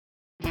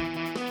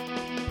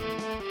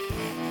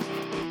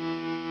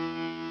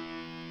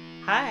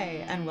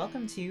Hi, and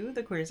welcome to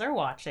The Queers Are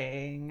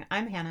Watching.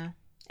 I'm Hannah.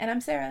 And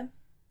I'm Sarah.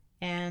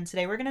 And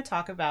today we're going to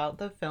talk about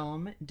the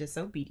film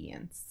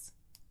Disobedience.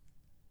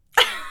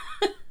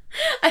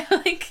 I feel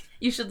like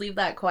you should leave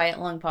that quiet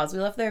long pause we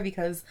left there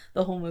because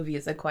the whole movie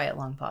is a quiet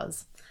long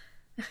pause.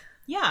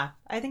 Yeah,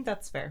 I think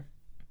that's fair.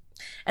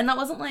 And that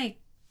wasn't like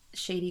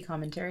shady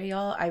commentary,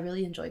 y'all. I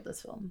really enjoyed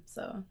this film,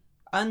 so.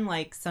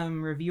 Unlike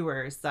some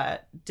reviewers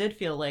that did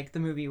feel like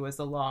the movie was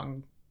a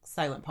long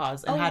silent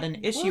pause and had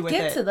an issue with it.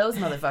 We'll get to those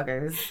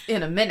motherfuckers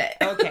in a minute.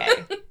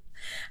 Okay.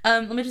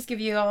 Let me just give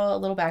you all a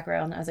little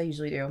background, as I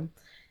usually do.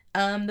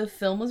 The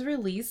film was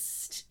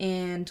released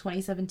in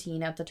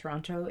 2017 at the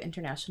Toronto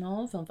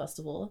International Film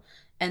Festival.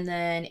 And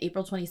then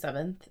April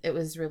 27th, it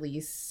was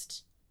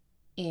released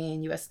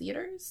in U.S.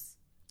 theaters.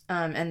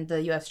 And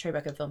the U.S.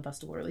 Tribeca Film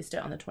Festival released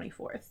it on the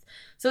 24th.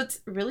 So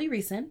it's really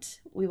recent.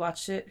 We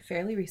watched it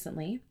fairly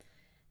recently.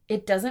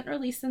 It doesn't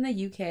release in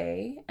the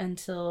UK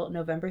until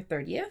November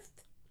 30th.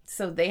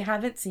 So they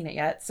haven't seen it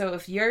yet. So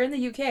if you're in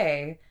the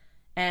UK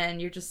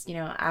and you're just,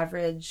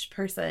 average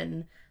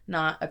person,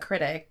 not a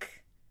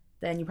critic,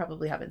 then you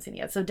probably haven't seen it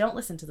yet. So don't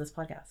listen to this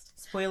podcast.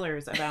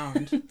 Spoilers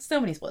abound. So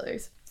many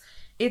spoilers.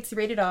 It's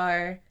rated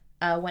R,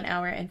 1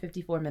 hour and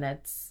 54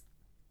 minutes.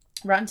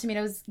 Rotten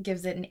Tomatoes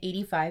gives it an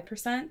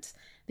 85%.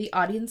 The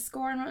audience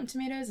score on Rotten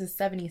Tomatoes is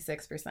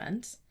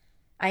 76%.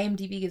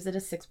 IMDb gives it a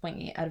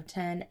 6.8 out of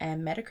 10,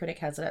 and Metacritic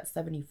has it at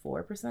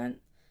 74%.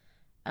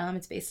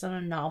 It's based on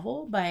a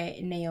novel by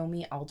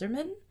Naomi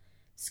Alderman,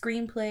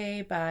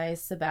 screenplay by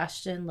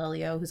Sebastian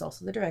Lelio, who's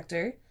also the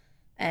director,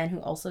 and who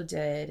also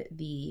did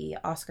the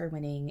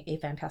Oscar-winning A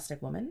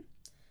Fantastic Woman,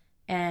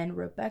 and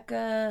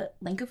Rebecca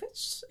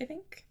Lankovich, I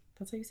think.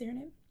 That's how you say her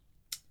name.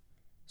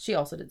 She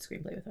also did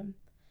screenplay with him.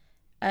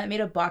 It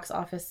made a box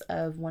office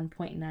of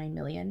 $1.9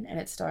 million, and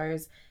it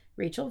stars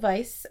Rachel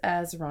Weisz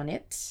as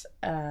Ronit,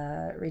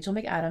 Rachel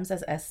McAdams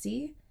as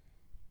Esty,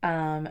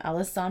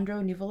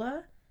 Alessandro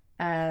Nivola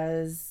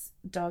as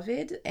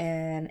David,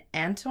 and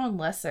Anton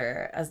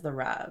Lesser as the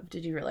Rav.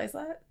 Did you realize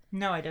that?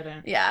 No, I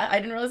didn't. Yeah, I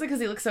didn't realize it because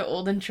he looks so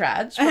old and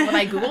trash. But when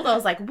I Googled, I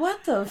was like,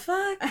 what the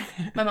fuck?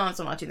 My mom's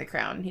been watching The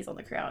Crown. He's on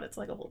The Crown. It's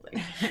like a whole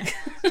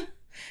thing.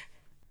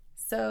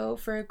 So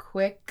for a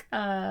quick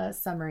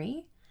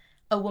summary,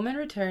 a woman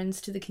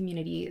returns to the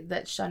community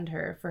that shunned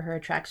her for her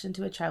attraction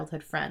to a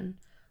childhood friend.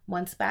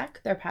 Once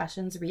back, their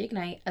passions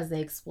reignite as they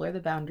explore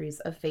the boundaries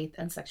of faith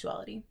and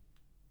sexuality.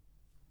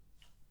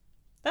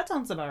 That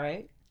sounds about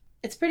right.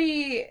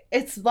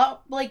 It's a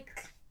lot,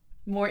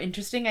 more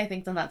interesting, I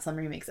think, than that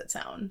summary makes it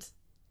sound.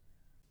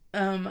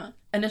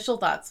 Initial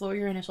thoughts. What were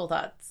your initial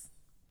thoughts?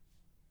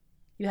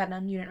 You had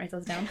none? You didn't write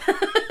those down?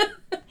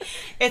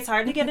 It's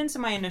hard to get into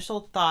my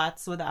initial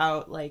thoughts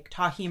without,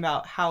 talking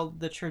about how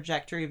the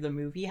trajectory of the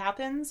movie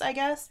happens, I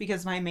guess,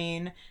 because my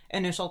main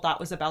initial thought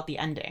was about the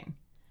ending.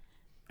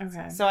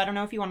 Okay. So I don't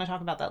know if you want to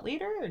talk about that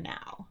later or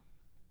now.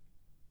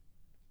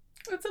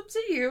 It's up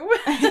to you.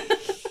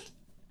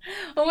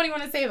 Well, what do you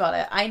want to say about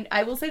it?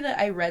 I will say that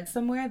I read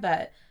somewhere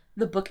that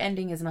the book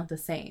ending is not the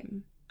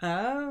same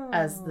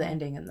as the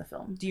ending in the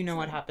film. Do you know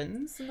what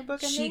happens in the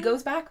book ending? She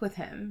goes back with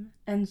him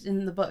and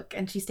in the book,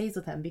 and she stays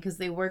with him because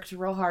they worked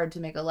real hard to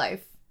make a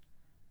life.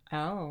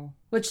 Oh.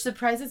 Which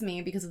surprises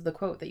me because of the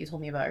quote that you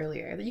told me about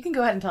earlier that you can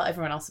go ahead and tell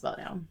everyone else about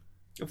now.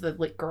 Of the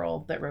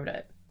girl that wrote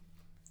it.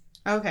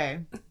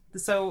 Okay.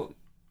 So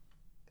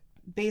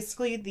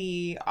basically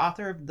the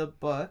author of the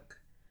book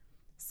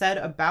said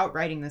about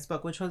writing this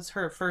book, which was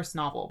her first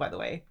novel, by the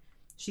way.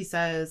 She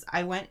says,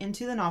 I went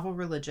into the novel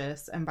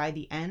religious, and by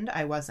the end,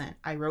 I wasn't.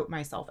 I wrote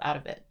myself out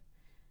of it.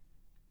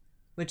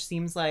 Which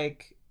seems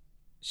like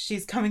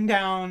she's coming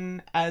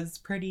down as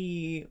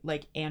pretty,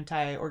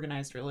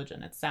 anti-organized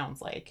religion, it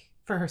sounds like.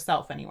 For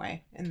herself,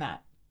 anyway, in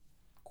that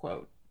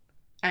quote.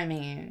 I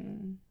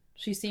mean,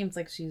 she seems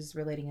like she's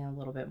relating a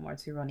little bit more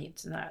to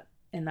Ronit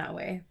in that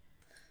way.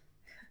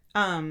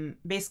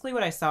 Basically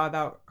what I saw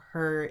about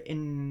her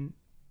in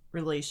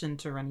relation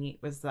to Ronit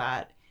was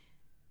that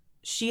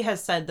she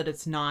has said that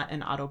it's not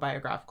an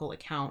autobiographical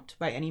account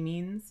by any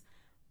means,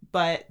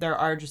 but there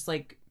are just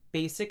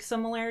basic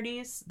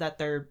similarities that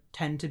there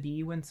tend to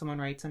be when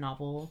someone writes a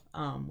novel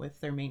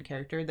with their main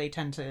character. They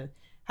tend to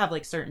have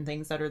certain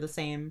things that are the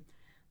same.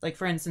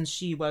 For instance,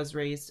 she was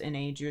raised in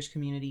a Jewish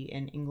community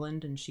in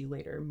England and she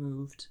later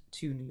moved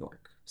to New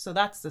York. So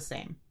that's the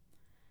same.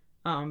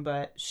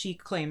 But she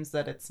claims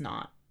that it's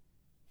not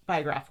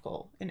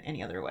biographical in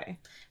any other way.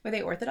 Were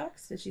they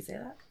Orthodox? Did she say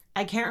that?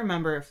 I can't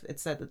remember if it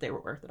said that they were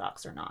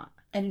Orthodox or not.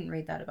 I didn't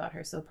read that about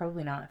her, so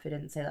probably not if it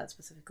didn't say that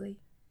specifically.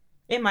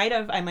 It might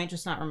have. I might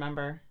just not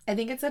remember. I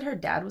think it said her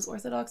dad was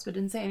Orthodox, but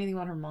didn't say anything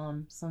about her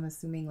mom, so I'm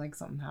assuming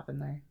something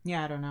happened there.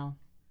 Yeah, I don't know.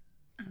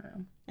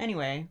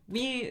 Anyway,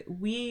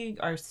 we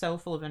are so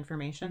full of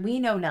information. We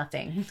know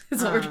nothing,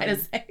 is what we're trying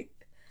to say.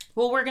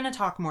 Well, we're going to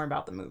talk more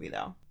about the movie,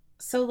 though.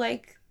 So, I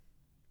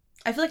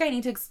feel like I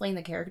need to explain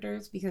the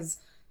characters because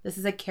this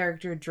is a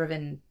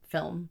character-driven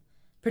film.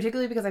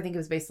 Particularly because I think it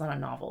was based on a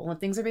novel. When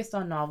things are based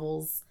on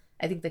novels,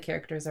 I think the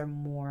characters are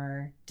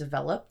more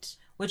developed.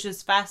 Which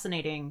is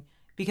fascinating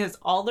Because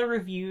all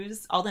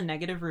the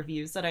negative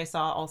reviews that I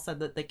saw all said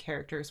that the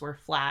characters were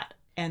flat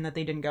and that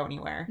they didn't go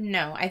anywhere.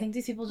 No, I think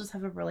these people just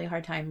have a really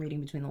hard time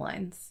reading between the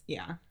lines.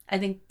 Yeah. I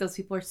think those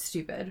people are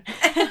stupid.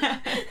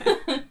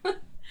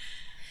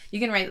 You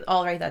can write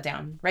that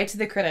down. Write to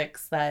the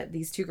critics that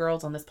these two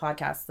girls on this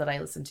podcast that I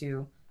listen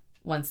to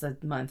once a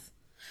month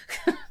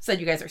said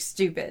you guys are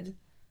stupid.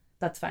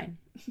 That's fine.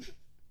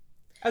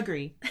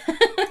 Agree.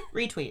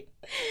 Retweet.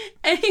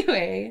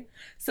 Anyway,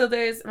 so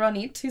there's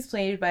Ronit, who's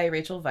played by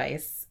Rachel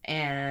Weisz,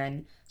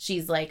 and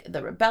she's like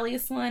the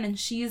rebellious one, and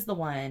she's the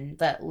one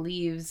that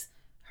leaves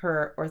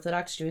her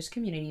Orthodox Jewish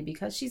community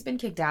because she's been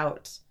kicked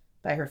out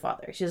by her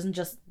father. She doesn't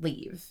just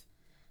leave.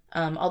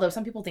 Although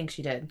some people think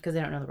she did because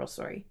they don't know the real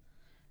story.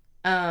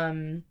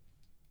 And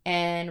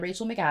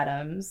Rachel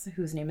McAdams,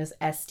 whose name is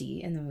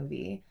Esty in the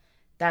movie,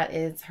 that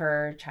is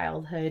her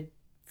childhood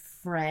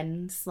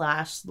friend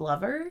 /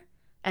 lover,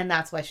 and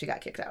that's why she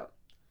got kicked out.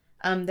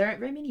 There aren't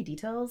very many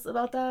details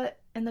about that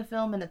in the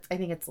film, and I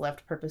think it's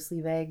left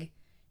purposely vague.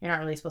 You're not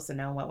really supposed to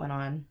know what went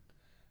on.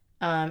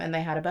 And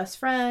they had a best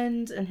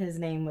friend, and his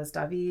name was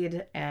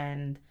David,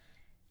 and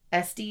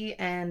Esty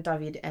and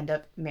David end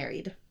up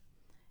married.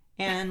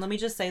 And let me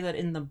just say that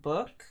in the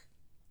book,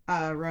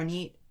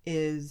 Ronit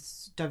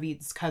is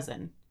David's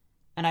cousin.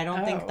 And I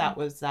don't think that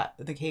was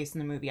the case in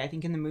the movie. I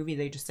think in the movie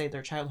they just say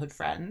they're childhood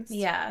friends.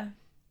 Yeah.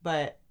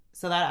 But,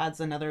 so that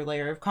adds another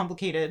layer of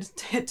complicated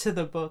to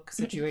the book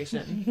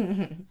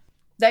situation.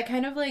 That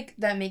kind of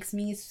that makes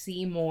me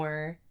see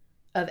more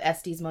of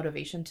Esty's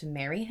motivation to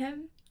marry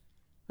him.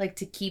 Like,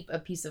 to keep a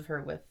piece of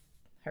her with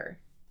her.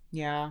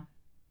 Yeah.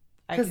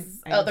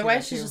 Because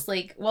otherwise she's just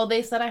like, well,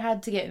 they said I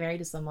had to get married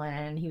to someone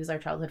and he was our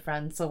childhood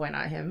friend, so why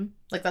not him?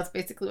 Like, that's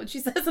basically what she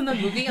says in the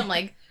movie. I'm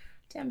like,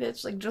 damn,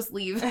 bitch, like, just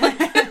leave.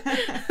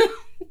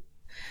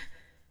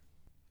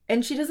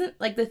 And she doesn't,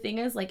 the thing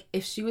is,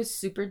 if she was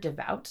super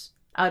devout,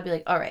 I would be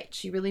like, all right,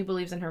 she really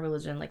believes in her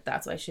religion,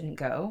 that's why I shouldn't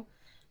go.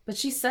 But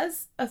she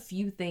says a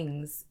few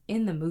things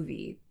in the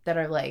movie that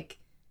are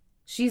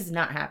she's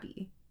not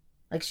happy.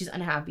 She's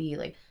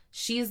unhappy.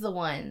 She's the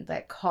one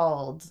that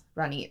called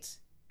Ronit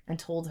and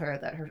told her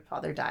that her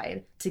father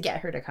died to get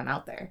her to come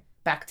out there,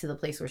 back to the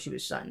place where she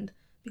was shunned,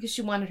 because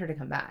she wanted her to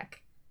come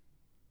back.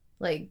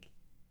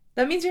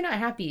 That means you're not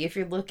happy if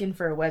you're looking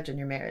for a wedge in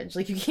your marriage.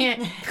 You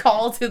can't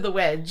call to the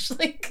wedge.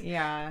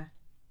 Yeah.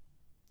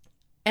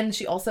 And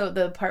she also,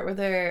 the part where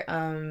they're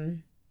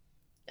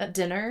at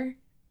dinner,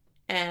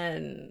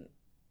 and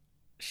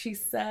she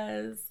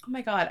says, oh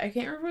my god, I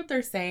can't remember what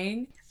they're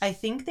saying. I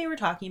think they were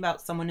talking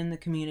about someone in the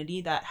community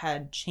that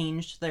had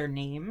changed their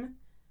name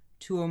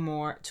to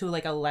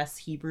a less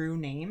Hebrew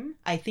name.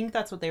 I think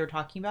that's what they were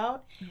talking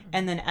about. Mm-hmm.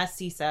 And then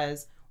Esty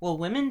says, well,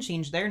 women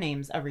change their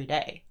names every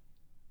day.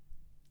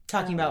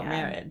 Talking about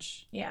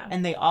marriage. Yeah.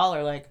 And they all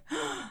are like,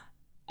 oh,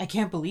 I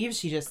can't believe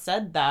she just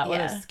said that.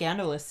 What a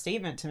scandalous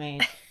statement to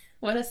make.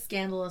 What a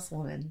scandalous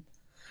woman.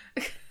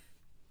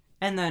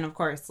 And then, of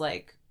course,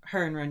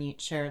 her and Ronit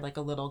share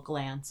a little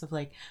glance of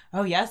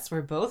oh yes,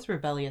 we're both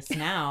rebellious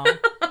now.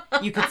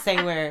 You could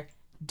say we're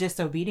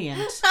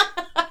disobedient.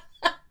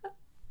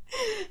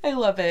 I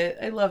love it.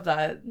 I love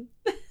that.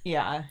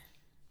 Yeah.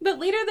 But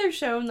later they're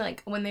shown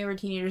when they were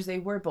teenagers, they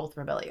were both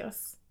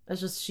rebellious. It's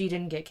just she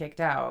didn't get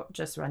kicked out,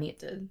 just Ronit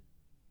did.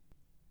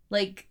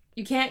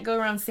 You can't go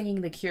around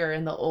singing The Cure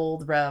in the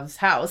old Rev's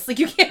house.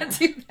 You can't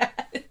do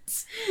that.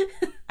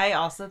 I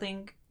also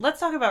think, let's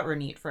talk about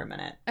Ronit for a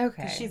minute.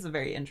 Okay. She's a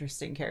very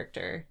interesting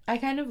character. I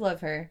kind of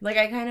love her. I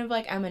kind of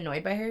I'm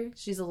annoyed by her.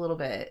 She's a little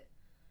bit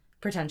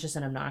pretentious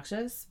and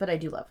obnoxious, but I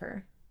do love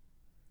her.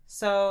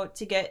 So,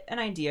 to get an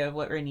idea of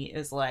what Ronit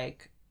is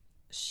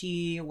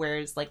she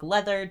wears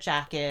leather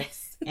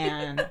jackets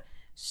and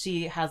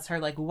she has her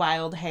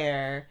wild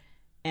hair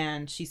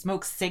and she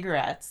smokes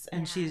cigarettes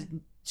and she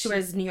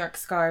wears New York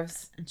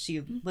scarves and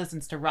she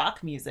listens to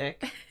rock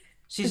music.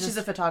 She's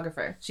a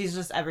photographer. She's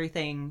just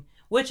everything,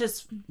 which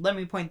is, let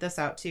me point this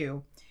out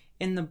too.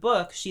 In the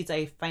book, she's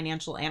a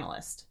financial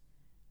analyst.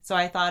 So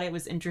I thought it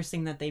was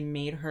interesting that they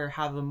made her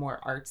have a more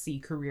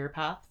artsy career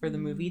path for the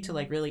movie to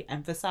really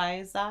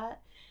emphasize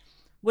that.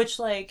 Which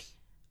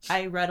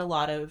I read a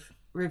lot of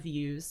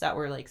reviews that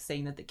were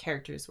saying that the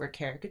characters were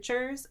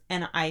caricatures,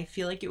 and I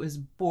feel it was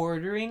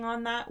bordering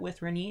on that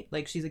with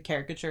Ronit. She's a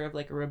caricature of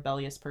a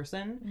rebellious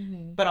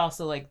person, but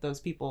also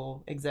those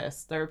people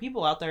exist. There are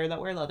people out there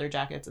that wear leather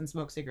jackets and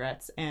smoke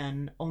cigarettes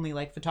and only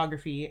like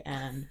photography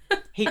and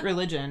hate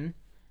religion.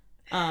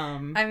 I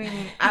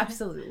mean,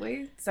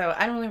 absolutely. So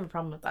I don't really have a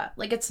problem with that.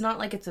 It's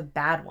not it's a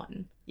bad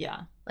one.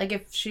 Yeah.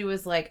 If she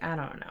was I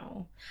don't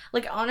know.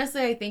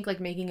 Honestly, I think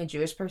making a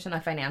Jewish person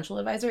a financial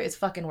advisor is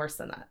fucking worse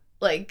than that.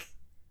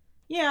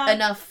 Yeah.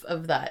 Enough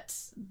of that.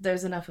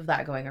 There's enough of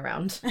that going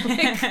around.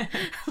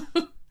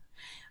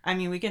 I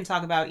mean, we can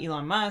talk about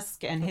Elon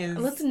Musk and his...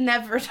 Let's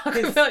never talk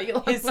about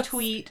Elon Musk. His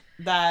tweet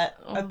that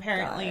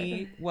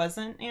apparently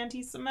wasn't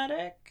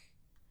anti-Semitic.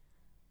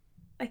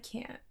 I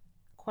can't.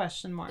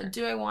 Question mark.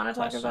 Do I want to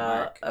talk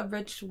about a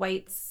rich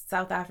white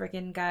South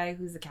African guy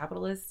who's a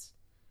capitalist?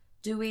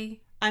 Do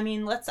we? I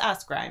mean, let's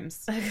ask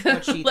Grimes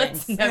what she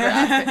Let's thinks. never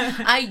ask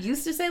her. I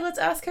used to say let's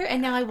ask her,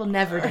 and now I will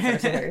never defer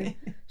to her.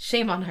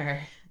 Shame on her.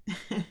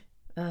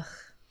 Ugh.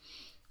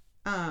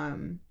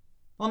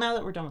 Well, now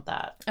that we're done with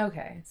that.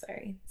 Okay,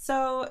 sorry.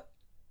 So,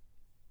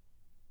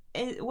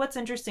 what's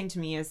interesting to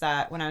me is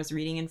that when I was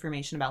reading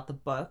information about the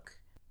book,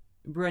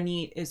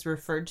 Ronit is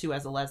referred to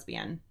as a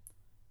lesbian.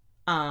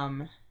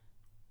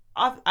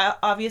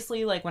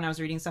 Obviously, like, when I was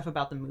reading stuff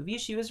about the movie,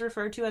 she was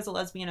referred to as a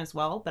lesbian as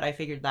well, but I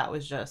figured that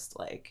was just,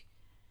 like...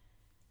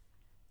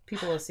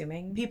 People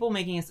assuming? People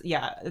making,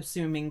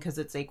 assuming because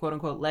it's a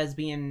quote-unquote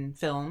lesbian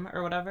film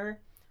or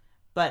whatever.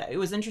 But it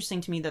was interesting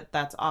to me that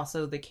that's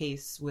also the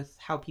case with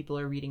how people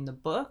are reading the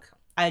book.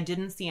 I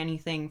didn't see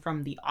anything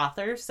from the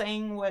author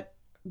saying what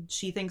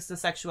she thinks the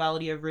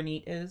sexuality of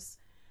Ronit is.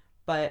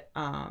 But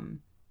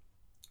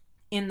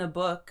in the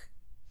book,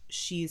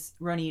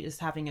 Ronit is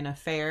having an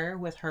affair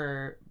with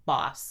her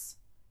boss,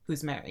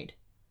 who's married.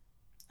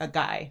 A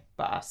guy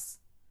boss.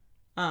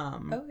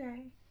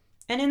 Okay.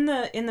 And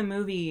in the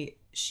movie,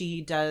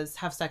 she does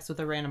have sex with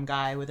a random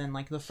guy within,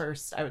 like, the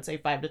first, I would say,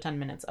 5 to 10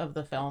 minutes of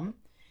the film.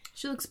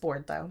 She looks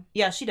bored, though.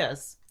 Yeah, she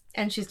does.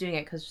 And she's doing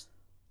it because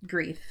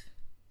grief.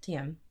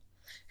 TM.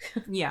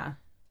 Yeah.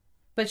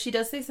 But she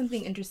does say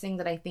something interesting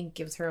that I think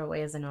gives her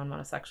away as a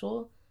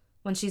non-monosexual.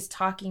 When she's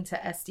talking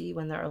to Esty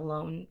when they're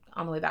alone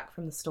on the way back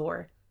from the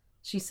store,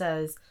 she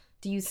says,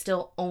 "Do you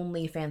still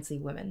only fancy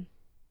women?"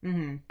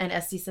 Mm-hmm. And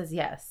Esty says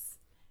yes.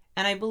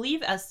 And I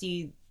believe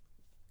Esty...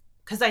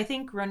 Because I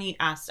think Ronit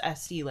asked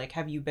Esty, like,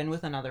 have you been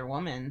with another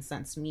woman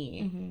since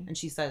me? Mm-hmm. And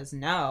she says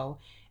no.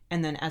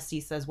 And then Esty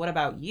says, what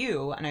about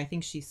you? And I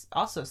think she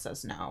also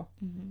says no.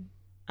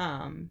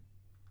 Mm-hmm.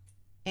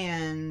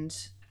 And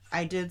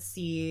I did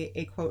see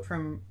a quote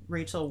from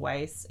Rachel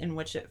Weisz in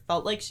which it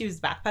felt like she was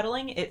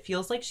backpedaling. It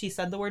feels like she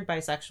said the word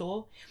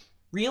bisexual,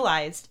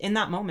 realized in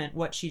that moment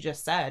what she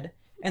just said,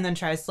 and then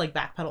tries to, like,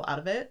 backpedal out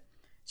of it.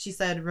 She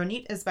said,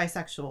 Ronit is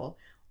bisexual,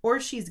 or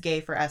she's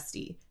gay for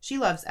Esty. She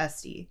loves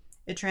Esty.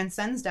 It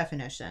transcends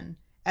definition.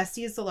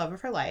 Esty is the love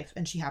of her life,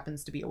 and she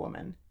happens to be a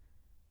woman.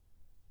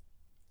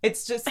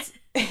 It's just...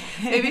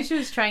 Maybe she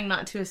was trying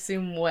not to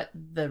assume what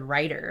the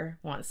writer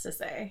wants to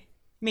say.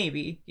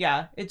 Maybe,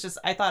 yeah. It just...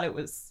 I thought it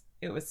was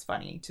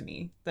funny to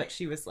me that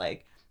she was,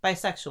 like,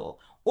 bisexual.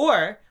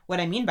 Or,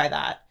 what I mean by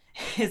that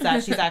is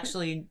that she's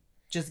actually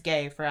just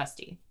gay for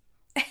Esty.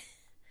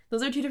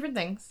 Those are two different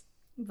things,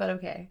 but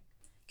okay.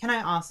 Can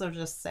I also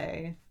just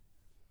say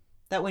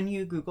that when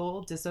you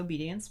Google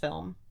Disobedience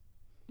film,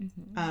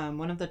 Mm-hmm.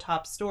 One of the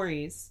top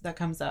stories that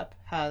comes up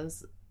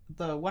has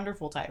the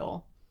wonderful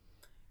title,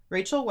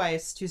 Rachel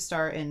Weisz to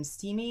star in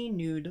steamy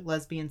nude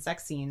lesbian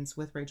sex scenes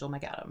with Rachel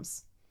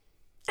McAdams.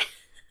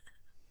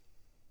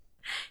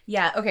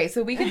 Yeah, okay,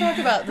 so we can talk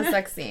about the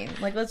sex scene.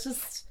 Like,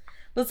 let's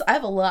I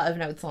have a lot of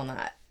notes on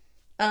that.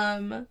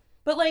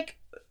 But, like,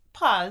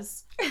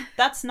 pause.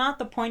 That's not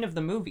the point of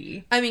the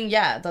movie. I mean,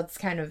 yeah, that's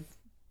kind of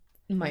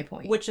my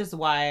point. Which is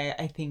why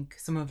I think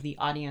some of the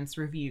audience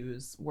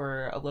reviews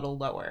were a little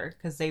lower,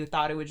 because they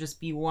thought it would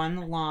just be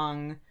one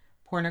long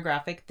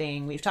pornographic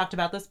thing. We've talked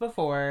about this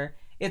before.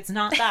 It's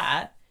not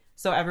that.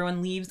 So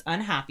everyone leaves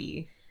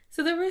unhappy.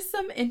 So there were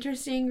some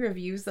interesting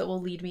reviews that will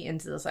lead me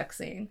into the sex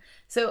scene.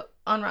 So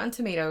on Rotten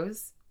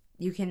Tomatoes,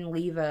 you can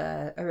leave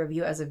a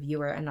review as a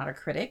viewer and not a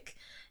critic.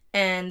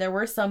 And there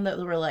were some that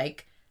were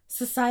like,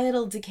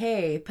 societal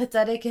decay,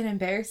 pathetic and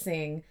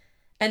embarrassing.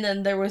 And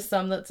then there was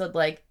some that said,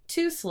 like,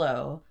 too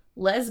slow,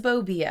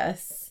 lesbo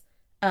BS,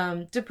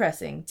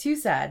 depressing, too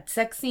sad,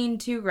 sex scene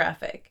too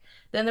graphic.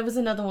 Then there was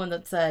another one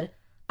that said,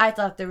 I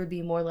thought there would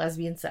be more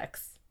lesbian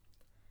sex.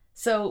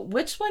 So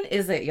which one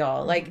is it,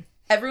 y'all? Like,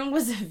 everyone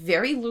was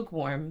very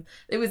lukewarm.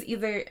 It was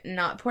either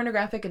not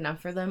pornographic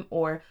enough for them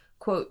or,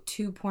 quote,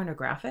 too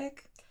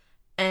pornographic.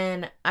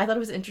 And I thought it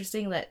was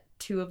interesting that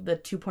 2 of the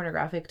too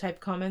pornographic type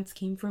comments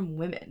came from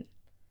women.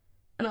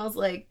 And I was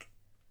like...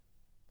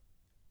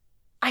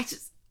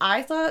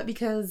 I thought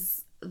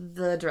because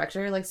the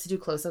director likes to do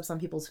close-ups on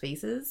people's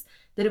faces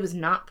that it was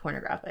not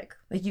pornographic.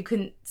 Like, you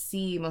couldn't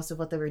see most of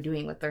what they were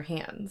doing with their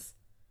hands.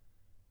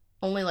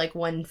 Only, like,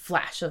 one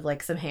flash of,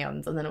 like, some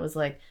hands, and then it was,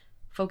 like,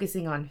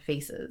 focusing on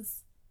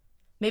faces.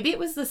 Maybe it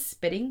was the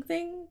spitting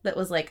thing that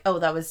was like, oh,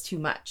 that was too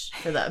much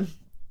for them.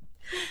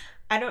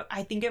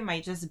 I think it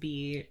might just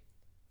be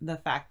the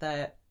fact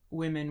that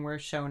women were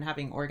shown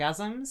having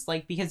orgasms,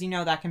 like, because, you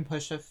know, that can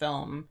push a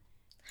film.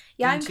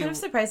 Yeah, I'm kind of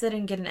surprised I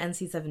didn't get an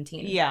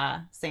NC-17.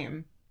 Yeah,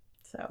 same.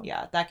 So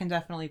yeah, that can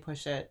definitely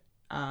push it.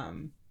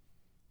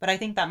 But I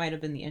think that might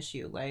have been the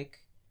issue.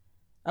 Like,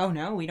 oh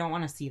no, we don't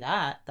want to see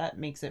that. That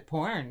makes it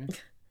porn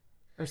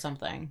or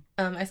something.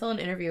 I saw an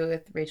interview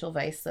with Rachel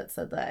Weisz that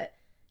said that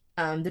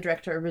the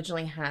director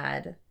originally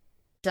had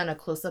done a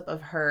close-up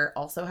of her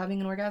also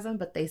having an orgasm,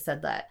 but they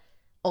said that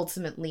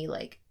ultimately,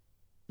 like,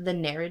 the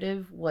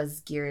narrative was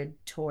geared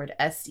toward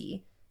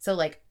Esty. So,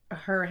 like,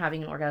 her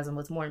having an orgasm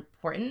was more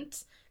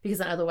important because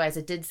then otherwise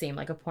it did seem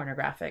like a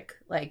pornographic,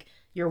 like,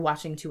 you're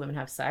watching 2 women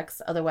have sex.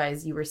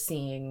 Otherwise you were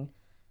seeing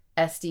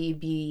Esty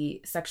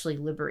be sexually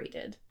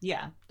liberated.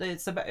 Yeah,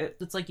 it's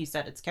like you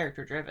said, it's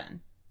character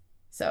driven.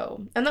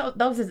 So, and that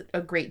was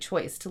a great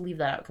choice to leave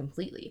that out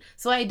completely.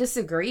 So I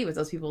disagree with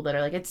those people that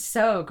are like, it's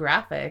so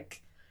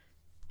graphic.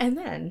 And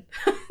then...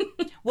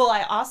 Well,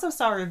 I also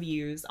saw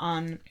reviews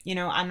on,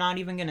 I'm not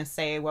even going to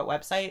say what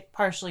website,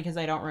 partially because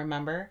I don't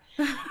remember.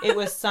 It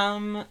was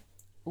some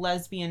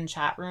lesbian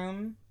chat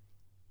room.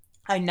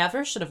 I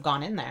never should have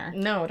gone in there.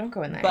 No, don't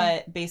go in there.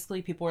 But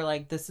basically people were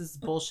like, this is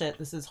bullshit.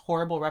 This is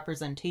horrible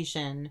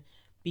representation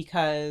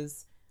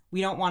because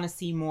we don't want to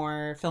see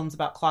more films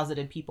about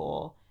closeted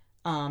people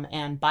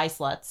and bi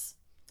sluts.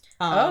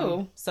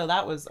 So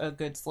that was a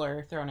good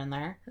slur thrown in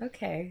there.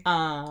 Okay.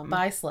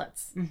 Bi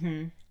sluts.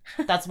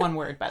 Mm-hmm. That's one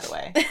word, by the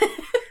way.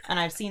 And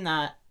I've seen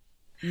that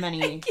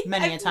many a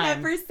time. I've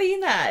never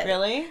seen that.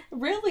 Really?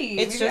 Really?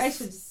 It's Maybe just... I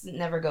should just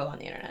never go on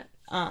the internet.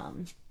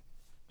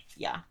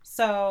 Yeah.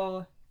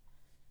 So...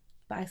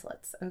 Bi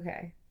sluts.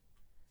 Okay.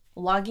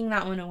 Logging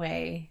that one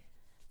away.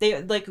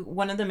 They, like,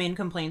 one of the main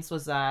complaints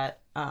was that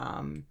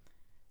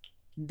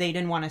they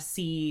didn't want to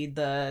see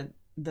the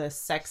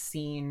sex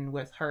scene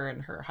with her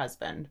and her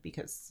husband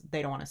because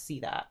they don't want to see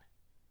that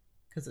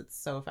because it's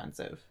so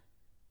offensive.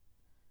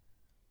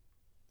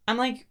 I'm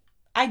like,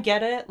 I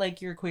get it,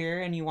 like, you're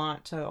queer and you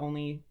want to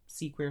only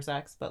see queer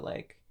sex, but,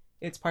 like,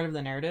 it's part of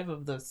the narrative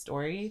of the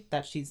story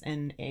that she's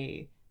in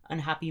a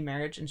unhappy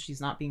marriage and she's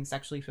not being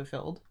sexually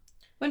fulfilled.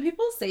 When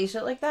people say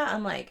shit like that,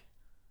 I'm like,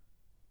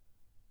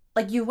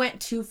 you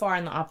went too far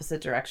in the opposite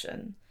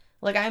direction.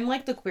 Like, I'm,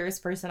 like, the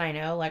queerest person I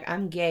know. Like,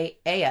 I'm gay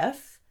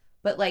AF,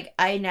 but, like,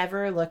 I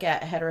never look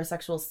at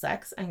heterosexual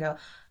sex and go,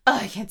 oh,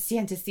 I can't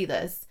stand to see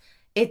this.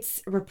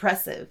 It's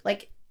repressive.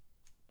 Like,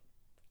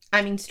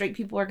 I mean, straight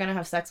people are going to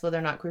have sex whether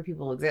or not queer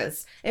people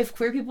exist. If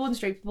queer people and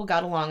straight people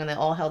got along and they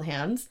all held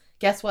hands,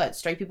 guess what?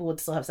 Straight people would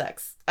still have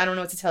sex. I don't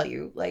know what to tell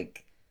you.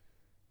 Like,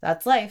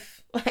 that's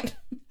life.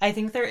 I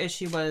think their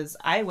issue was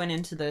I went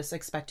into this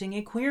expecting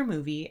a queer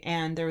movie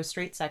and there was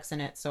straight sex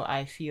in it, so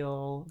I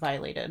feel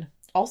violated.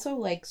 Also,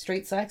 like,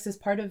 straight sex is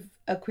part of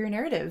a queer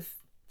narrative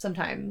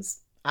sometimes.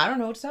 I don't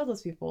know what to tell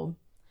those people.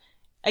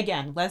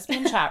 Again,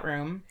 lesbian chat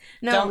room.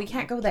 No, we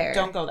can't go there.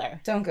 Don't go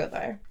there. Don't go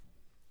there.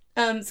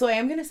 So I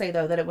am going to say,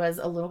 though, that it was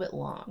a little bit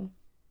long,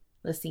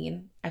 the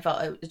scene. I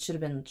felt it should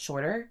have been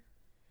shorter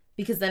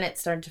because then it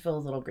started to feel a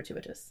little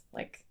gratuitous.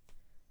 Like,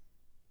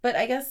 but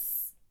I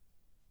guess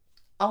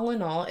all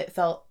in all, it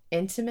felt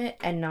intimate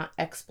and not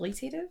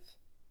exploitative,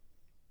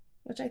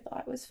 which I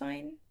thought was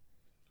fine.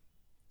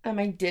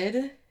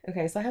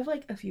 Okay, so I have,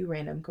 like, a few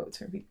random quotes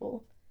from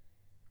people.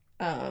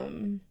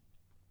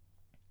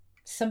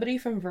 Somebody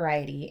from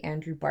Variety,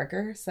 Andrew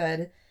Barker,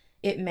 said,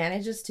 it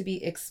manages to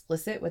be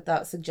explicit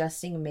without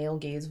suggesting male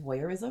gaze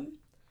voyeurism.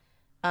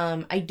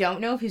 I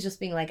don't know if he's just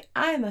being like,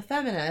 I'm a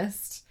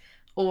feminist,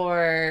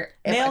 or...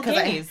 Male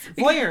gaze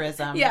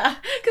voyeurism. Yeah,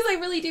 because I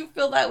really do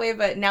feel that way,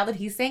 but now that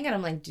he's saying it,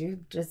 I'm like,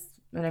 dude,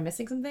 am I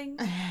missing something?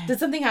 Did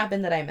something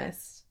happen that I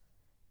missed?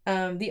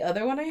 The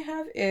other one I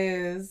have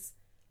is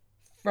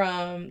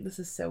from... This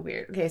is so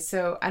weird. Okay,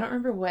 so I don't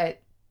remember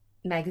what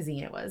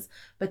magazine it was,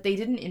 but they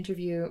did an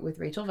interview with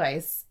Rachel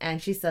Weisz,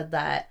 and she said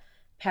that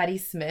Patti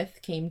Smith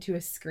came to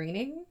a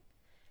screening,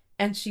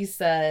 and she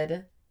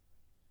said,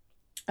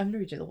 I'm going to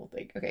read you the whole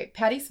thing. Okay,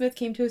 Patti Smith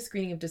came to a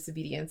screening of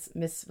Disobedience,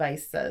 Miss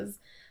Weisz says.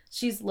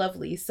 She's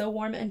lovely, so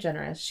warm and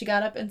generous. She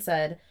got up and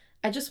said,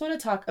 I just want to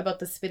talk about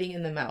the spitting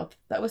in the mouth.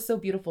 That was so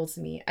beautiful to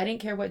me. I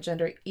didn't care what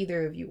gender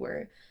either of you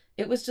were.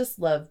 It was just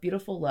love,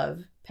 beautiful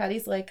love.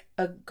 Patty's like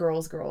a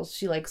girl's girl.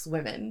 She likes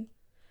women.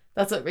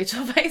 That's what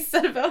Rachel Weisz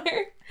said about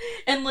her.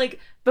 And, like,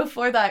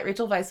 before that,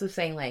 Rachel Weisz was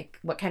saying, like,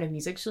 what kind of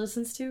music she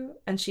listens to,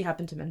 and she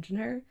happened to mention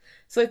her.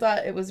 So I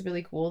thought it was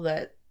really cool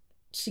that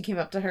she came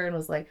up to her and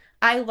was like,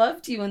 I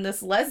loved you in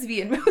this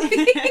lesbian movie.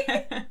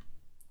 I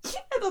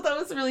thought that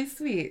was really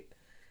sweet.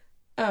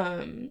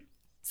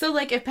 So,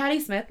 like, if Patti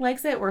Smith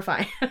likes it, we're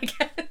fine, I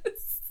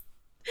guess.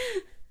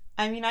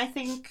 I mean, I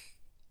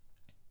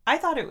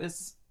thought it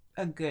was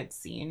a good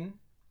scene.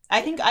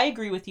 I think I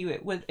agree with you.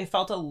 It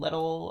felt a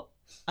little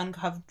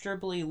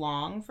uncomfortably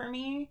long for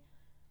me.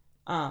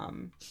 I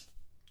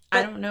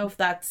don't know if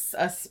that's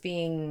us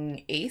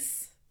being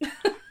ace.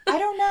 I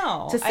don't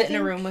know. To sit in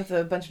a room with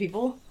a bunch of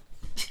people.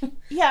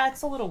 Yeah,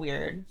 it's a little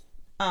weird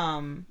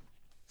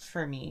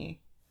for me.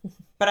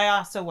 But I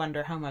also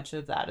wonder how much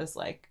of that is,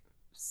 like,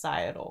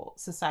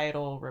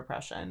 societal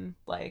repression.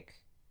 Like,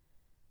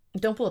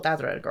 don't pull at that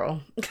thread,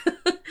 girl.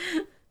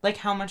 Like,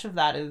 how much of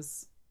that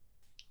is...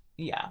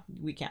 Yeah,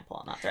 we can't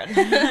pull on that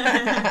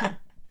thread.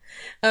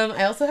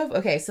 I also have...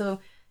 Okay, so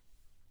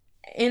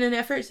in an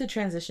effort to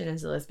transition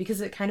into this,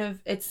 because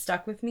it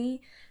stuck with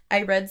me,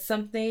 I read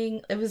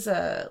something... It was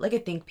a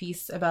think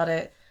piece about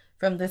it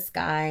from this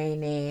guy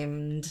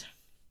named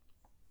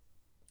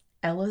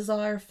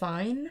Elazar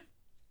Fine.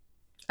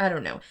 I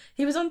don't know.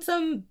 He was on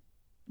some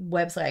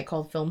website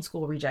called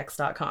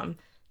filmschoolrejects.com.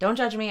 Don't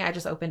judge me. I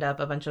just opened up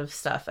a bunch of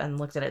stuff and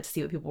looked at it to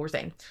see what people were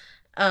saying.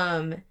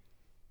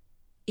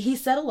 He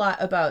said a lot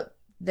about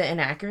the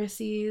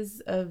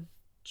inaccuracies of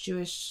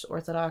Jewish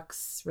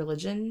Orthodox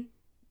religion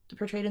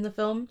portrayed in the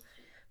film.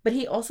 But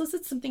he also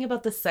said something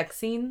about the sex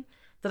scene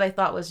that I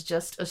thought was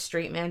just a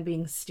straight man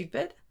being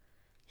stupid.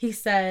 he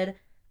said,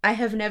 "I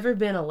have never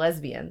been a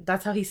lesbian."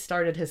 That's how he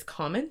started his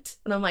comment.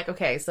 And I'm like,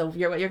 okay, so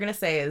what you're going to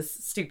say is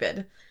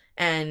stupid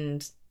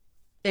and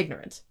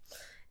ignorant.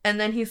 And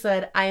then he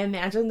said, "I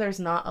imagine there's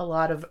not a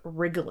lot of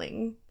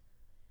wriggling.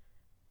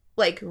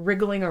 Like,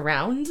 wriggling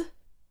around."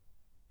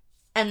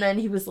 And then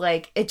he was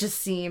like, "It just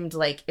seemed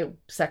like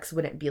sex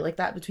wouldn't be like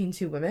that between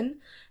two women."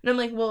 And I'm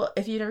like, well,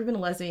 if you've never been a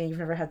lesbian, you've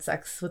never had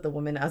sex with a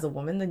woman as a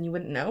woman, then you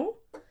wouldn't know.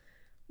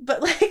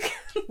 But like...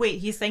 Wait,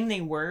 he's saying they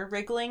were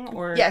wriggling,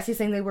 or... Yes, he's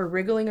saying they were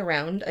wriggling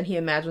around, and he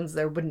imagines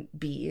there wouldn't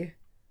be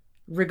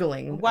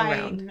wriggling around.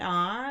 Why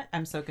not?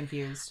 I'm so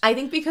confused. I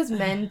think because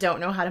men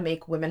don't know how to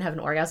make women have an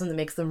orgasm that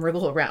makes them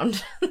wriggle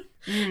around.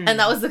 And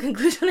that was the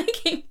conclusion I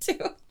came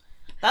to.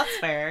 That's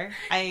fair.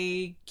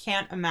 I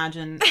can't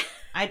imagine...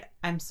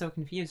 I'm so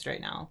confused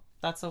right now.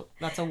 That's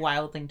a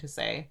wild thing to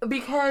say.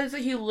 Because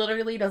he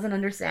literally doesn't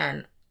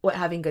understand what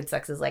having good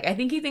sex is like. I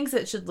think he thinks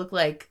it should look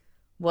like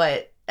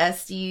what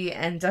Esty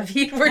and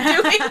David were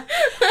doing.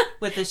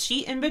 With the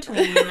sheet in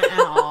between and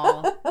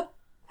all.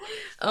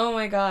 Oh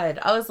my god.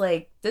 I was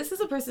like, this is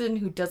a person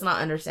who does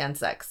not understand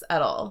sex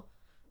at all.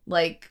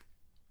 Like,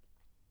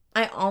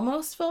 I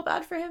almost feel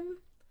bad for him,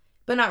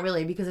 but not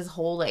really, because his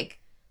whole, like,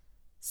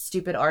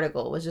 stupid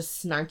article was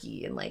just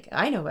snarky and like,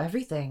 I know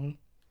everything.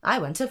 I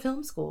went to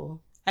film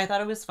school. I thought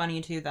it was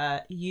funny, too,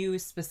 that you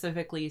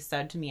specifically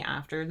said to me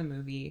after the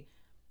movie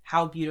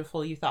how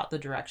beautiful you thought the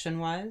direction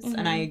was. Mm-hmm.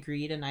 And I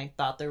agreed, and I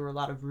thought there were a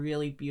lot of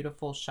really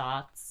beautiful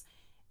shots.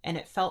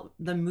 And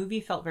the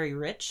movie felt very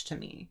rich to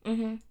me.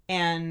 Mm-hmm.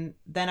 And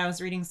then I was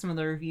reading some of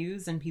the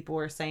reviews, and people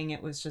were saying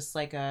it was just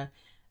like a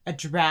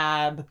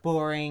drab,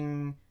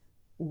 boring,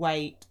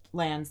 white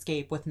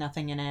landscape with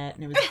nothing in it.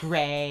 And it was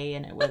gray,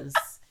 and it was...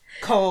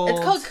 cold. It's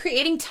called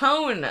creating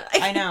tone.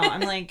 I know.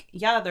 I'm like,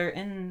 yeah, they're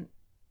in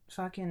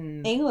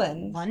fucking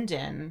England,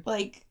 London.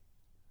 Like,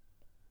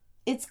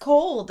 it's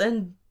cold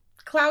and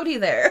cloudy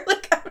there.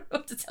 Like, I don't know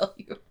what to tell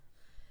you.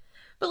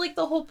 But like,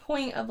 the whole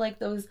point of like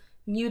those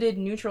muted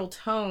neutral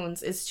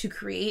tones is to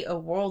create a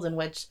world in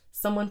which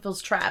someone feels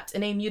trapped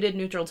in a muted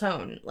neutral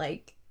tone.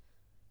 Like,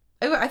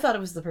 I thought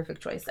it was the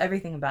perfect choice.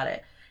 Everything about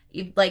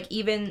it. Like,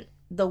 even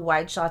the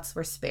wide shots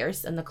were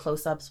sparse and the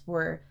close-ups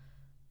were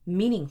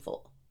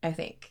meaningful, I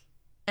think.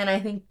 And I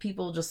think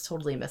people just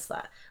totally miss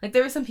that. Like,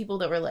 there were some people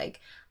that were like,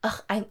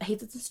 ugh, I hate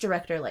that this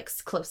director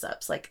likes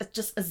close-ups. Like,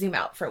 just a zoom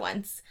out for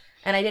once.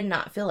 And I did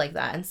not feel like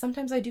that. And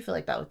sometimes I do feel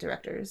like that with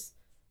directors.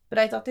 But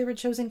I thought they were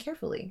chosen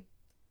carefully.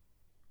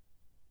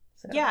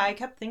 So. Yeah, I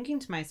kept thinking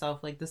to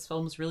myself, like, this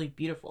film's really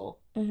beautiful.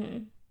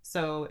 Mm-hmm.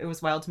 So it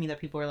was wild to me that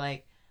people were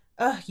like,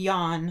 ugh,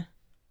 yawn.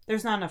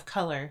 There's not enough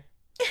color.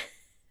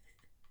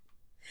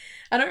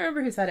 I don't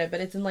remember who said it, but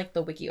it's in, like,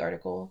 the wiki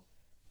article.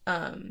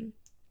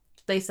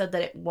 They said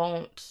that it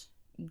won't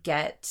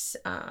get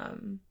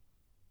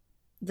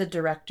the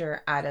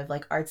director out of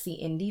like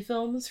artsy indie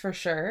films for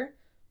sure,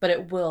 but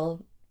it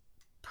will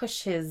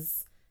push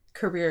his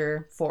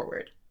career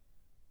forward.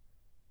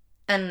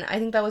 And I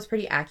think that was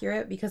pretty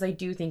accurate, because I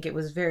do think it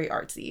was very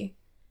artsy.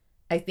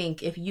 I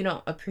think if you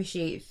don't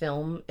appreciate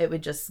film, it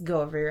would just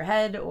go over your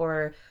head,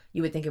 or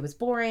you would think it was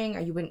boring, or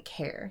you wouldn't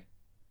care.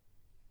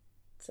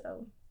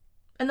 So...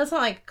 And that's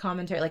not like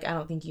commentary. Like, I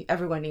don't think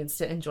everyone needs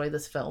to enjoy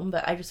this film,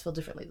 but I just feel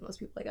differently than most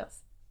people, I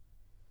guess.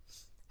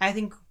 I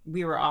think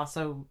we were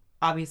also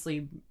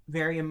obviously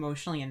very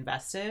emotionally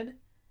invested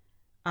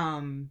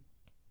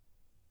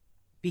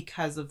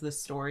because of the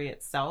story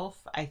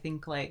itself. I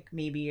think, like,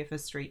 maybe if a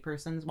straight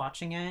person's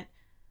watching it,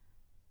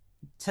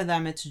 to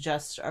them it's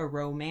just a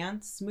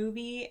romance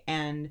movie,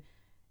 and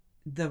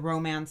the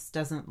romance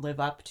doesn't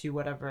live up to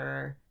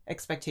whatever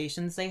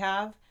expectations they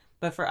have.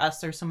 But for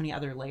us, there's so many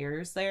other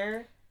layers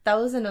there. That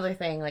was another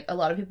thing. Like, a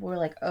lot of people were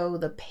like, oh,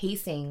 the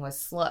pacing was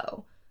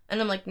slow. And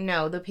I'm like,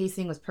 no, the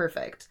pacing was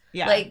perfect.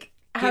 Yeah. Like,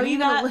 how Give are you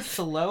me gonna that live...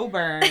 slow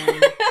burn.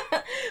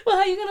 Well,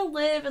 how are you going to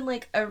live in,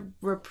 like, a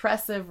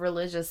repressive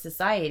religious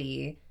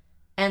society,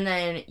 and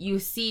then you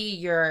see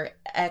your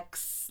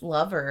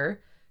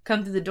ex-lover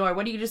come through the door?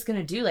 What are you just going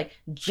to do? Like,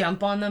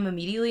 jump on them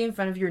immediately in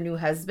front of your new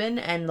husband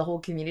and the whole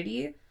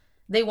community?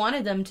 They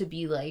wanted them to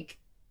be, like,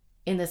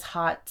 in this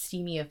hot,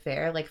 steamy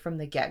affair, like, from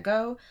the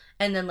get-go,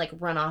 and then, like,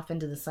 run off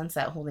into the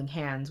sunset holding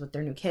hands with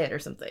their new kid or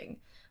something.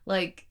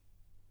 Like,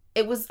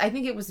 I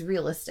think it was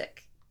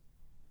realistic.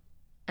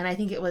 And I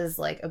think it was,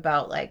 like,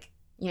 about, like,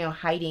 you know,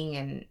 hiding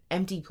in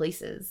empty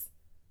places.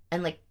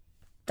 And, like,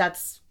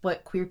 that's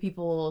what queer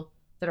people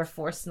that are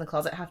forced in the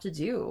closet have to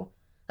do.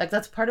 Like,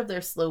 that's part of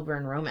their slow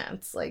burn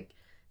romance. Like,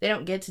 they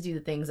don't get to do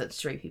the things that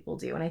straight people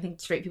do. And I think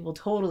straight people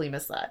totally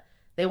miss that.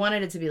 They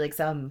wanted it to be like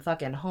some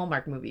fucking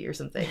Hallmark movie or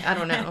something. I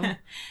don't know.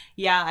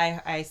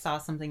 Yeah, I saw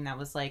something that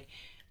was like,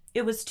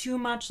 it was too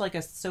much like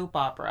a soap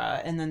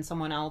opera. And then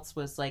someone else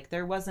was like,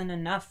 there wasn't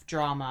enough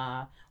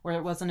drama, or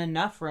there wasn't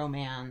enough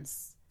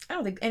romance. I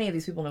don't think any of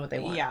these people know what they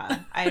want. Yeah,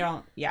 I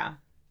don't. Yeah.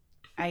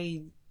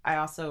 I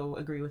also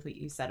agree with what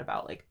you said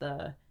about like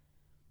the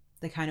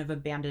kind of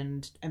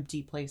abandoned,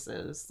 empty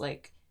places.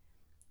 Like,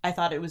 I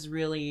thought it was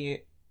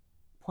really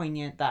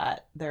poignant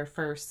that their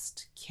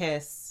first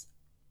kiss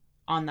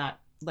on that,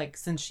 like,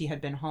 since she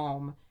had been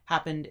home,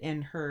 happened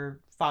in her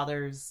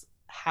father's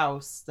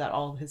house, that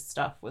all of his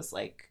stuff was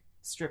like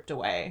stripped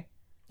away.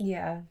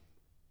 Yeah.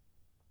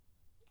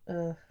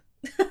 Ugh.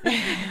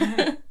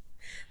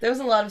 There was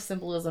a lot of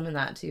symbolism in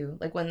that too.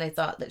 Like when they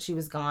thought that she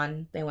was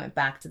gone, they went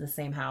back to the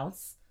same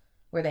house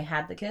where they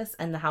had the kiss,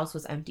 and the house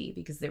was empty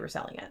because they were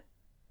selling it.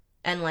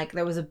 And like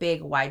there was a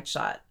big wide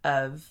shot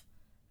of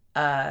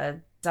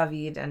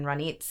David and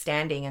Ranit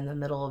standing in the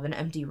middle of an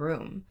empty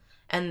room,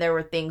 and there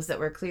were things that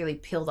were clearly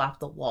peeled off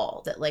the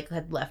wall that like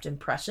had left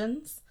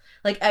impressions.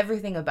 Like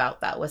everything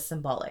about that was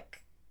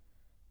symbolic.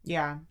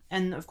 Yeah.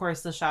 And of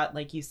course the shot,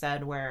 like you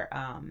said, where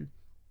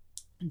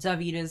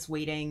David is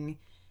waiting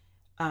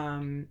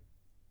in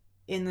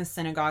the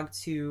synagogue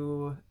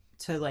to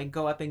like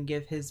go up and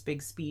give his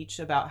big speech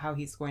about how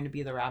he's going to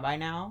be the rabbi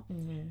now.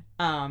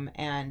 Mm-hmm.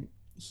 And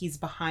he's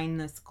behind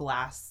this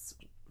glass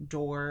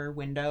door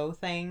window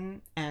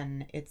thing,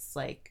 and it's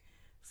like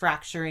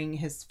fracturing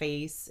his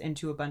face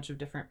into a bunch of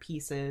different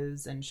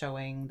pieces and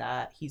showing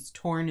that he's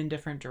torn in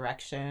different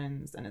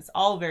directions, and it's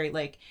all very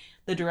like,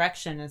 the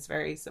direction is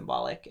very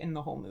symbolic in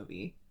the whole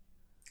movie.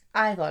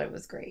 I thought it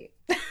was great.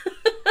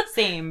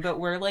 Same, but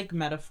we're like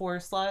metaphor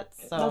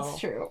sluts, so that's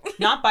true.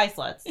 Not bi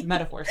sluts,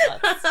 metaphor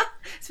sluts.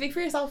 Speak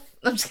for yourself.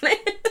 I'm just kidding.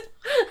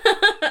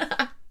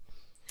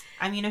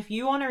 I mean, if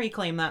you want to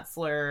reclaim that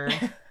slur,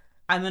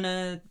 I'm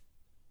gonna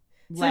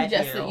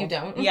suggest that you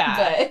don't.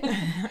 Yeah. But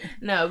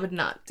no, I would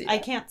not do that. I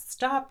can't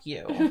stop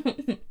you.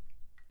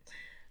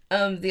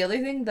 The other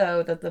thing,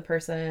 though, that the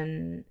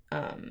person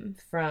from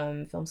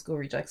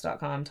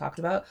filmschoolrejects.com talked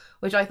about,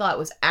 which I thought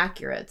was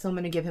accurate, so I'm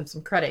going to give him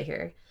some credit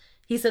here.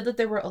 He said that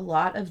there were a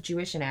lot of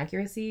Jewish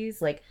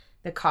inaccuracies, like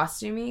the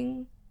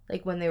costuming,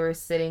 like when they were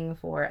sitting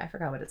for, I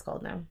forgot what it's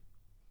called now.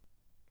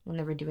 When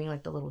they were doing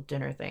like the little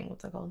dinner thing.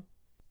 What's it called?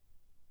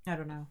 I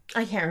don't know.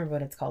 I can't remember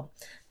what it's called.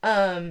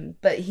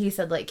 But he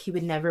said like he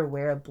would never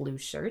wear a blue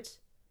shirt.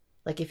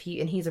 Like if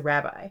and he's a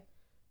rabbi,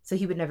 so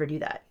he would never do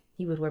that.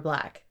 He would wear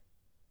black.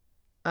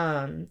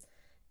 And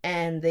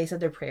they said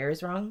their prayer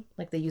is wrong.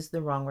 Like they used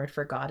the wrong word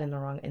for God in the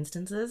wrong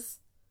instances.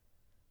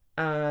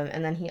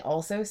 And then he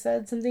also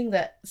said something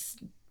that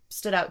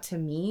stood out to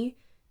me,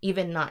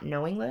 even not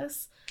knowing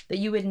this, that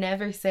you would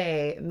never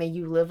say, "May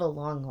you live a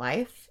long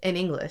life" in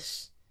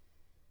English.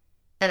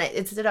 And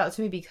it stood out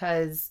to me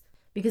because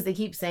they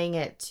keep saying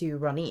it to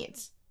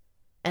Ronit.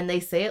 And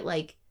they say it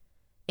like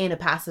in a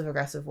passive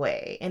aggressive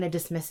way, in a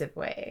dismissive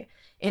way,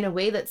 in a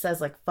way that says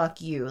like, "Fuck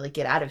you, like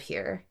get out of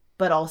here.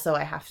 But also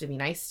I have to be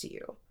nice to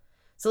you."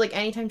 So like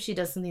anytime she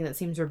does something that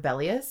seems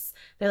rebellious,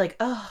 they're like,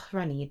 "Oh,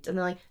 Ranit." And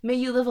they're like, "May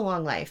you live a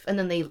long life." And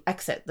then they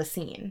exit the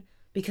scene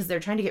because they're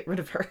trying to get rid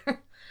of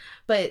her.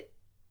 But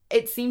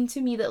it seemed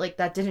to me that like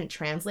that didn't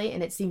translate,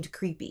 and it seemed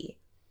creepy.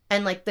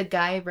 And like the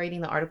guy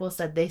writing the article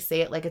said they say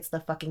it like it's the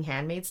fucking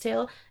Handmaid's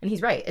Tale. And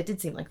he's right. It did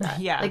seem like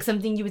that. Yeah. Like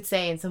something you would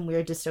say in some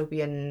weird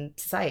dystopian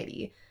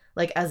society,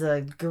 like as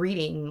a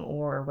greeting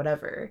or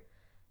whatever.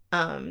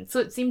 So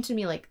it seemed to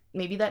me like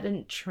maybe that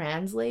didn't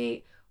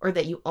translate, or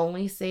that you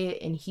only say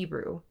it in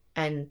Hebrew,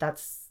 and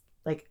that's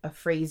like a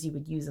phrase you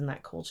would use in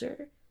that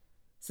culture,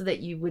 so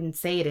that you wouldn't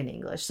say it in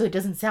English, so it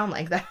doesn't sound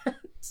like that.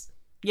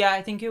 Yeah,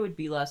 I think it would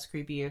be less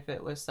creepy if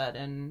it was said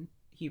in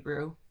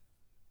Hebrew.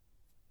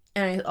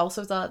 And I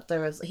also thought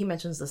he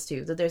mentions this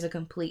too, that there's a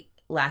complete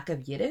lack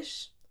of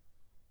Yiddish.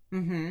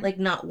 Mm-hmm. Like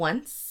not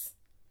once.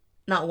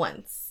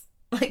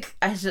 Like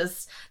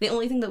the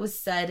only thing that was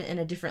said in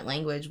a different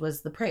language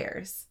was the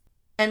prayers.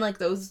 And like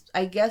those,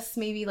 I guess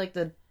maybe like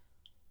the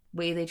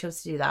way they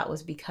chose to do that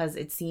was because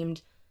it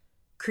seemed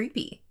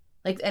creepy.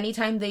 Like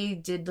anytime they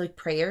did like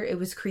prayer, it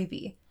was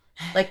creepy.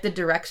 Like the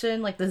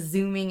direction, like the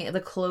zooming, the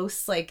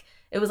close, like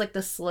it was like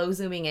the slow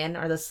zooming in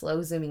or the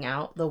slow zooming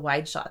out. The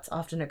wide shots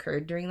often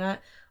occurred during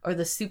that, or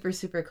the super,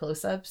 super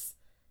close-ups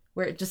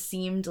where it just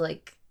seemed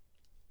like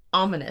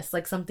ominous,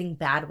 like something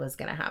bad was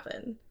going to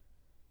happen.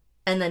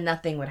 And then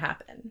nothing would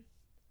happen.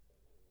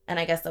 And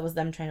I guess that was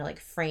them trying to like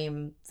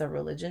frame the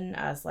religion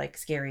as like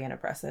scary and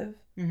oppressive.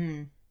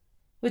 Mm-hmm.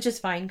 Which is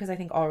fine because I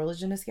think all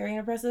religion is scary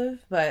and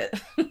oppressive, but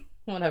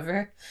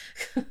whatever.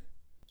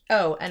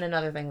 Oh, and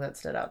another thing that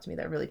stood out to me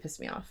that really pissed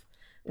me off.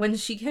 When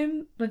she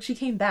came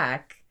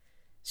back,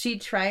 she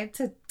tried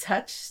to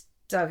touch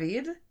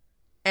David,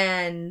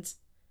 and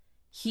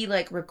he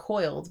like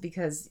recoiled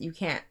because you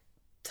can't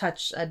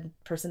touch a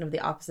person of the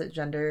opposite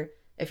gender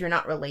if you're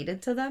not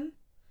related to them.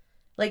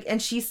 Like,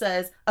 and she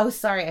says, "Oh,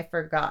 sorry, I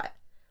forgot."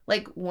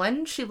 Like,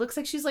 one, she looks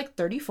like she's like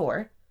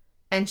 34,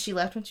 and she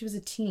left when she was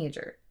a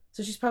teenager.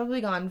 So she's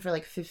probably gone for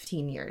like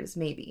 15 years,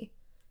 maybe.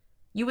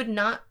 You would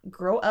not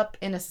grow up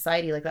in a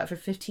society like that for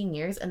 15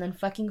 years and then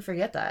fucking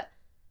forget that.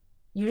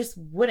 You just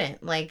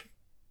wouldn't. Like,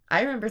 I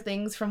remember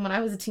things from when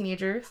I was a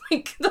teenager.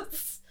 Like,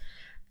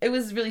 it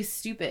was really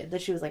stupid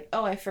that she was like,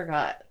 "Oh, I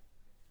forgot."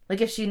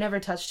 Like, if she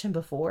never touched him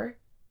before,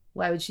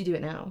 why would she do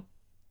it now?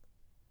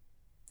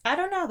 I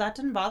don't know. That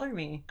didn't bother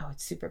me. Oh, it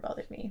super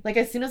bothered me. Like,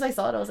 as soon as I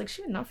saw it, I was like,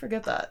 she would not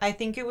forget that. I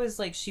think it was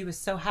like she was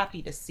so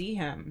happy to see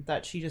him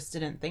that she just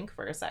didn't think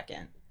for a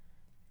second.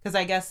 Because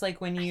I guess,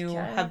 like, when you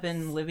guess. have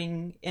been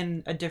living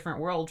in a different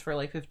world for,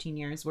 like, 15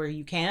 years where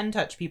you can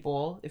touch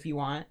people if you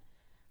want,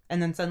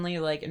 and then suddenly,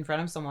 like, in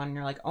front of someone, and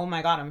you're like, oh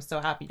my god, I'm so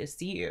happy to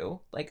see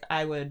you. Like,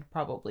 I would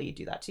probably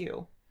do that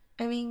too.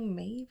 I mean,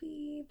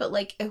 maybe. But,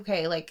 like,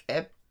 okay, like,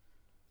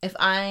 if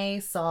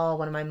I saw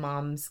one of my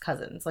mom's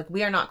cousins, like,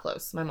 we are not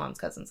close, my mom's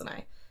cousins and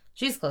I.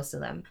 She's close to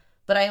them.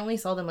 But I only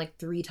saw them, like,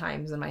 3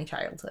 times in my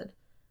childhood.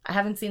 I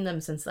haven't seen them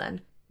since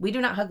then. We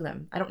do not hug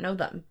them. I don't know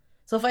them.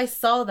 So if I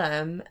saw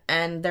them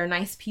and they're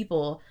nice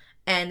people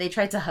and they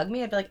tried to hug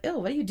me, I'd be like, ew,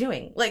 what are you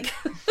doing? Like,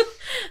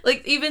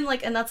 like even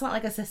like, and that's not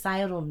like a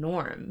societal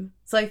norm.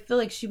 So I feel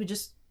like she would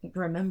just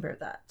remember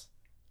that.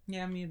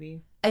 Yeah,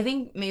 maybe. I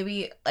think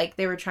maybe like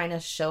they were trying to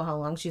show how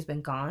long she's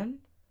been gone.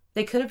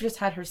 They could have just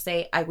had her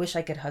say, I wish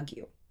I could hug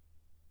you.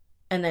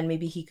 And then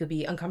maybe he could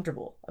be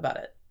uncomfortable about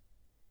it.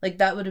 Like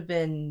that would have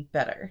been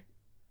better.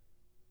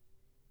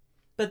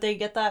 But they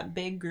get that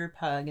big group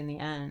hug in the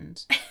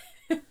end.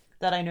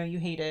 That I know you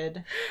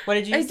hated. What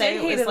did you say?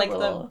 It was like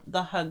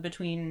the hug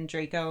between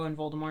Draco and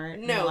Voldemort.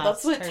 No,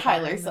 that's what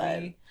Tyler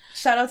said.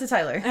 Shout out to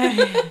Tyler.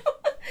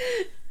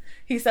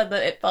 He said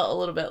that it felt a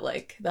little bit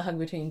like the hug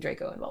between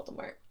Draco and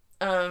Voldemort.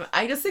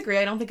 I disagree.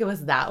 I don't think it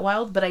was that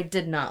wild, but I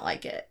did not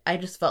like it. I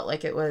just felt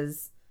like it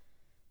was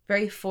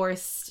very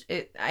forced.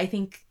 I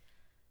think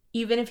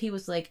even if he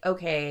was like,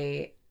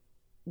 okay,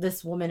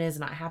 this woman is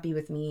not happy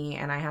with me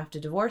and I have to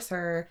divorce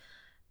her,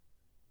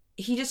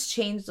 he just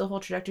changed the whole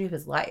trajectory of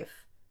his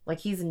life.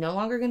 Like, he's no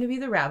longer going to be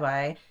the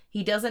rabbi.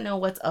 He doesn't know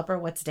what's up or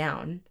what's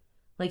down.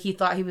 Like, he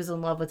thought he was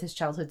in love with his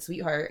childhood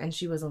sweetheart, and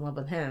she was in love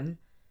with him.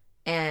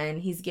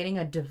 And he's getting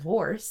a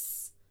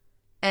divorce.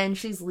 And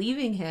she's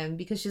leaving him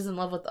because she's in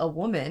love with a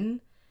woman.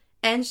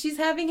 And she's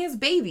having his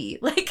baby.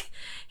 Like,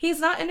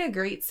 he's not in a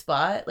great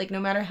spot. Like, no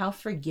matter how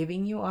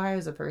forgiving you are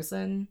as a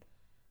person,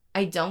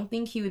 I don't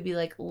think he would be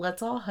like,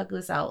 let's all hug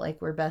this out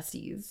like we're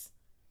besties.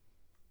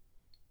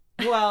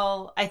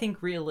 Well, I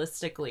think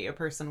realistically a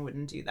person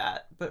wouldn't do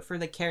that. But for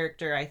the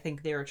character, I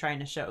think they were trying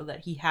to show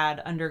that he had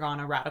undergone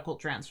a radical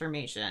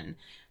transformation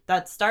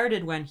that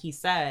started when he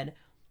said,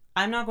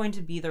 I'm not going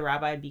to be the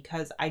rabbi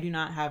because I do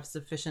not have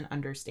sufficient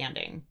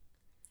understanding.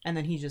 And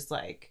then he just,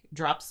 like,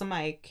 drops the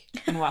mic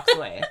and walks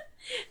away.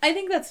 I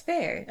think that's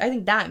fair. I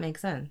think that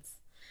makes sense.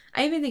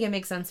 I even think it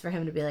makes sense for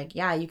him to be like,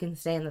 yeah, you can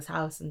stay in this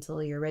house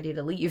until you're ready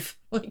to leave.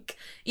 Like,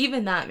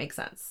 even that makes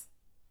sense.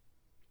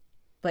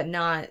 But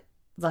not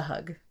the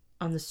hug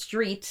on the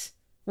street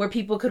where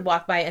people could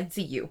walk by and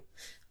see you.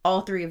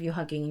 All 3 of you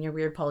hugging in your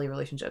weird poly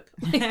relationship.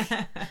 Like,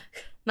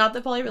 not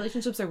that poly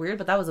relationships are weird,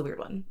 but that was a weird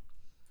one.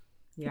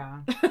 Yeah.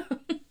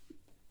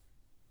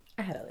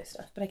 I had other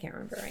stuff, but I can't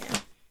remember right now.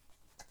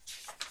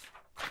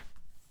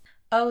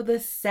 Oh, the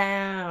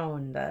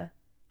sound.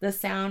 The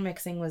sound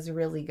mixing was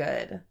really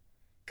good.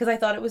 Because I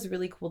thought it was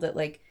really cool that,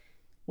 like,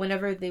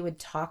 whenever they would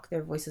talk,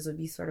 their voices would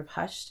be sort of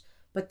hushed.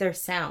 But their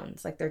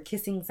sounds, like their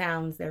kissing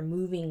sounds, their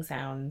moving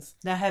sounds.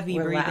 The heavy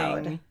breathing.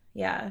 Loud.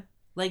 Yeah.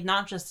 Like,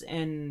 not just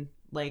in,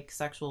 like,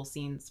 sexual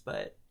scenes,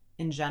 but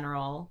in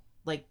general.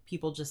 Like,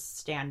 people just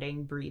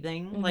standing,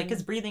 breathing. Mm-hmm. Like,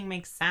 because breathing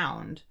makes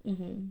sound.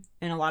 Mm-hmm.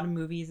 In a lot of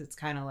movies, it's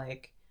kind of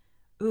like,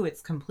 ooh,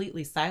 it's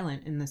completely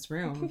silent in this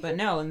room. But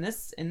no, in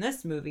this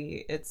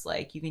movie, it's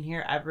like you can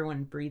hear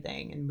everyone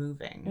breathing and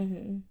moving.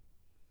 Mm-hmm.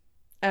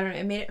 I don't know.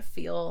 It made it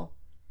feel,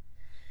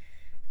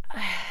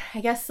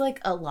 I guess,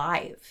 like,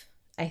 alive.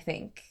 I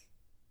think.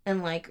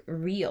 And like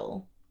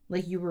real.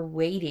 Like you were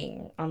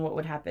waiting on what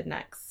would happen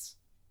next.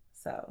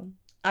 So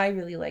I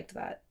really liked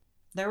that.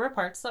 There were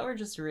parts that were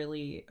just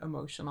really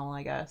emotional,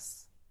 I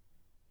guess.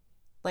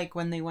 Like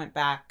when they went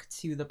back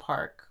to the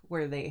park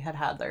where they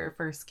had their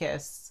first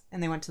kiss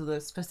and they went to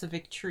the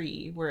specific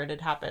tree where it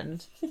had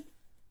happened.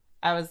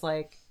 I was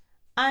like,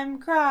 I'm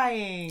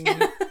crying.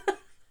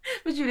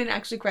 But you didn't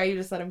actually cry, you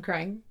just said I'm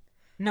crying.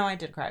 No, I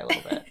did cry a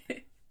little bit.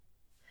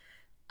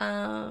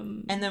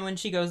 And then when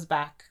she goes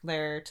back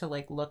there to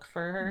like look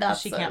for her because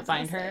she can't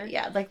find her.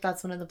 Yeah, like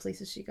that's one of the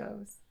places she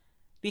goes.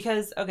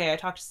 Because, okay, I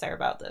talked to Sarah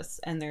about this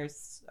and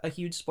there's a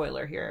huge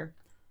spoiler here.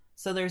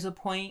 So there's a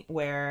point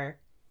where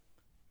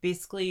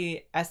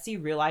basically Essie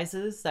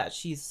realizes that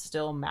she's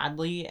still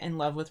madly in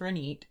love with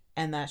Ranit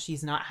and that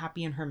she's not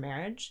happy in her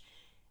marriage.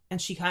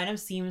 And she kind of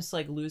seems to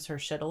like lose her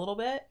shit a little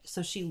bit.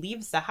 So she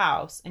leaves the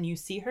house and you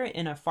see her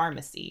in a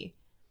pharmacy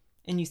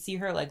and you see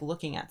her like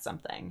looking at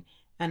something.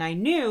 And I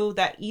knew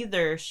that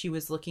either she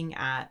was looking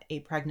at a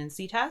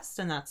pregnancy test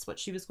and that's what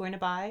she was going to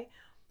buy,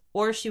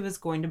 or she was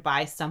going to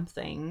buy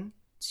something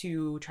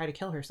to try to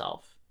kill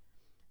herself.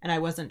 And I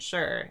wasn't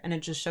sure. And it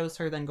just shows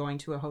her then going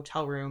to a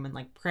hotel room and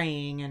like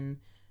praying and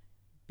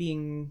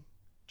being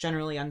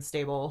generally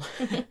unstable.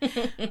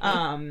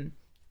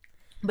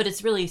 But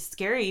it's really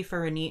scary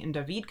for Ranit and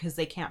David because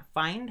they can't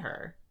find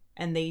her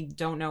and they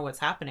don't know what's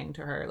happening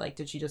to her. Like,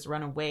 did she just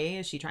run away?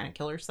 Is she trying to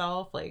kill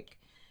herself? Like,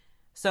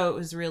 so it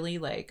was really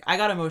like, I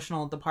got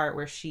emotional at the part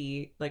where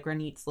she, like,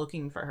 Ranit's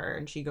looking for her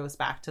and she goes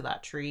back to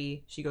that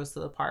tree. She goes to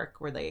the park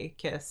where they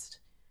kissed.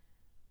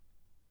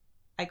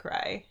 I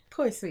cry.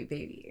 Poor sweet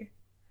baby.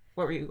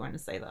 What were you going to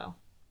say, though?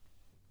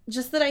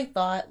 Just that I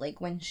thought, like,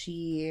 when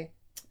she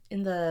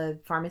in the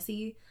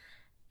pharmacy,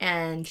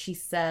 and she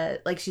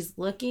said, like, she's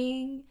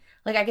looking,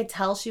 like, I could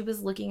tell she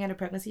was looking at a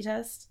pregnancy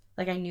test.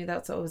 Like, I knew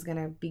that's what was going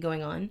to be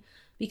going on,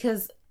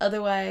 because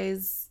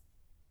otherwise,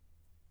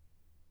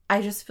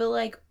 I just feel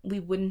like we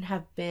wouldn't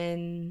have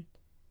been,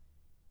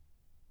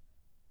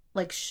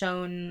 like,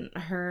 shown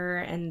her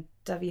and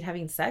David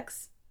having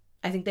sex.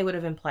 I think they would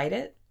have implied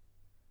it.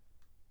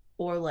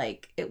 Or,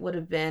 like, it would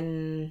have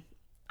been,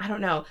 I don't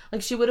know.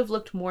 Like, she would have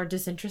looked more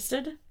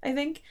disinterested, I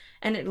think.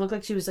 And it looked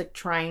like she was, like,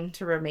 trying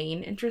to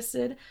remain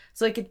interested.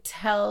 So I could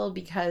tell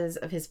because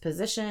of his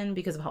position,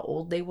 because of how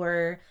old they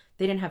were,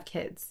 they didn't have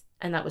kids.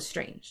 And that was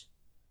strange.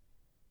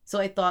 So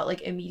I thought,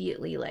 like,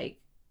 immediately, like,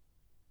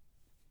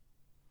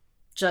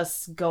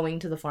 just going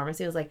to the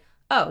pharmacy, I was like,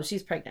 oh,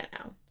 she's pregnant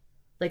now.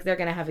 Like, they're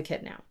going to have a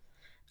kid now.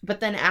 But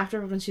then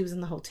after, when she was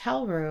in the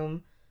hotel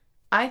room,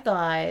 I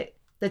thought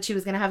that she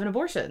was going to have an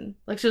abortion.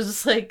 Like, she was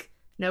just like,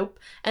 nope.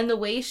 And the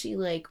way she,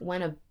 like,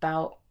 went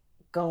about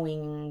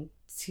going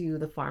to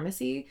the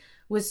pharmacy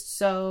was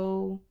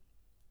so,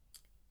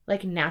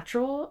 like,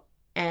 natural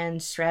and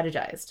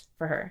strategized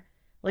for her.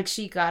 Like,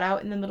 she got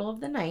out in the middle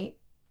of the night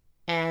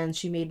and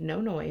she made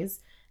no noise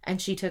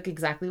and she took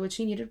exactly what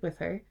she needed with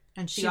her.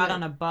 And she got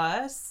on a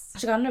bus.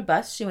 She got on a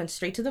bus. She went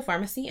straight to the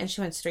pharmacy and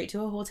she went straight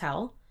to a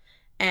hotel.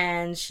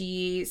 And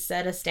she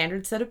said a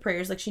standard set of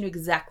prayers. Like, she knew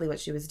exactly what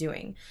she was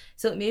doing.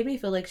 So it made me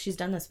feel like she's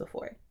done this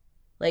before.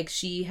 Like,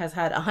 she has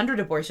had 100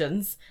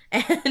 abortions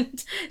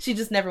and she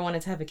just never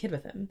wanted to have a kid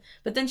with him.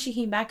 But then she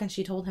came back and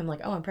she told him,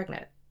 like, oh, I'm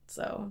pregnant.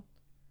 So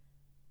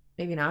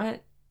maybe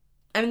not.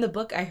 I mean, the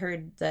book, I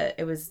heard that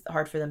it was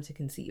hard for them to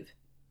conceive.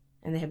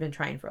 And they had been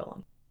trying for a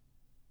long.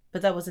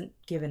 But that wasn't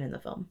given in the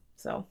film.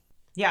 So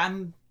yeah,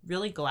 I'm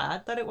really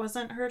glad that it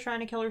wasn't her trying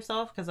to kill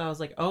herself, because I was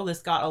like, oh,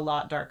 this got a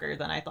lot darker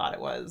than I thought it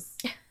was.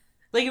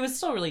 Like, it was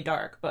still really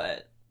dark,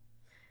 but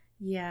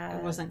yeah,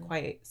 it wasn't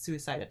quite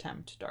suicide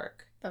attempt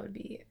dark. That would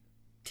be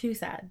too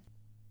sad.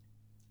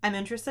 I'm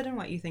interested in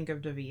what you think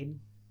of David.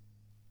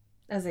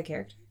 As a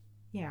character?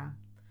 Yeah.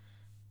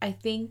 I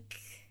think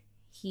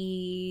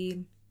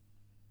he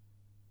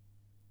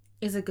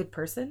is a good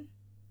person.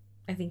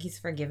 I think he's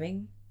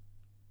forgiving.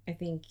 I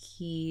think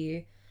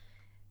he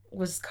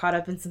was caught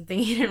up in something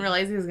he didn't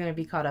realize he was going to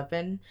be caught up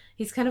in.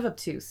 He's kind of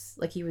obtuse.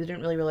 Like, he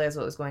didn't really realize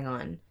what was going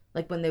on.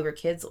 Like, when they were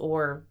kids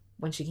or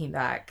when she came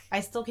back.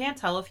 I still can't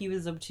tell if he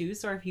was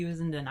obtuse or if he was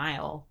in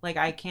denial. Like,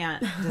 I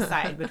can't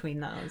decide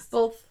between those.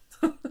 Both.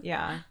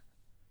 Yeah.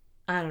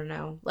 I don't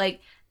know.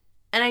 Like,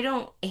 and I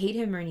don't hate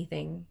him or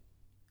anything.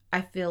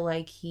 I feel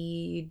like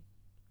he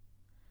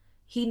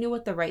knew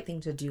what the right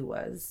thing to do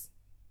was.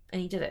 And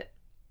he did it.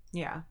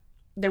 Yeah.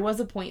 There was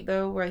a point,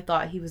 though, where I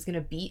thought he was going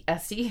to beat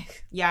Essie.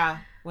 Yeah.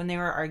 When they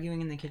were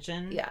arguing in the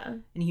kitchen. Yeah.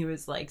 And he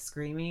was, like,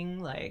 screaming,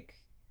 like,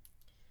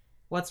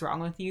 what's wrong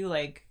with you?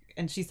 Like,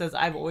 and she says,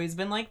 I've always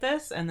been like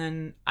this. And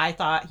then I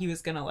thought he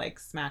was going to, like,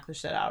 smack the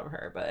shit out of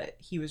her. But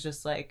he was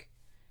just like,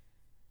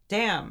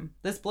 damn,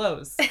 this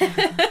blows.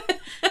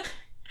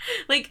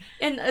 Like,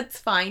 and it's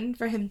fine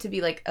for him to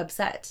be, like,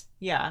 upset.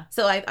 Yeah.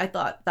 So I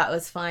thought that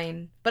was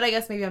fine. But I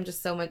guess maybe I'm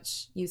just so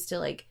much used to,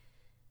 like,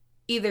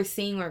 either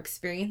seeing or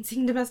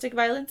experiencing domestic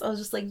violence. I was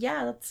just like,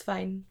 yeah, that's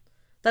fine.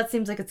 That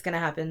seems like it's gonna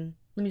happen.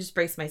 Let me just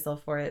brace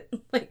myself for it.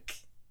 Like,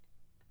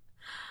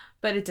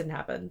 but it didn't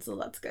happen, so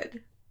that's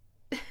good.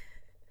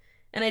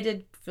 And I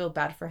did feel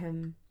bad for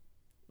him,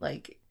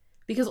 like,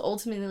 because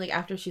ultimately, like,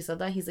 after she said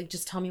that, he's like,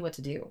 just tell me what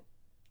to do.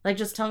 Like,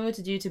 just tell me what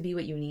to do to be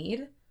what you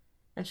need.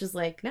 And she's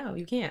like, no,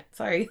 you can't.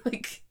 Sorry.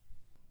 Like,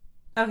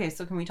 okay,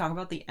 so can we talk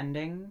about the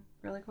ending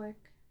really quick?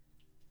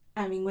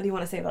 I mean, what do you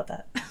want to say about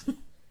that?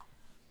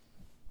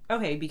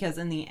 Okay, because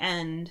in the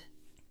end,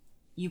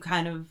 you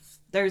kind of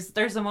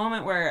there's a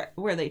moment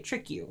where they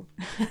trick you.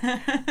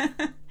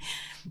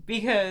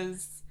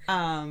 Because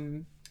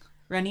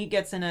Ranit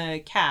gets in a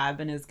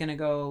cab and is gonna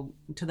go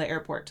to the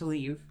airport to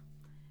leave.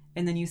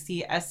 And then you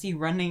see Essie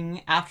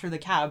running after the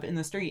cab in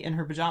the street in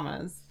her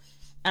pajamas.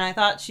 And I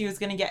thought she was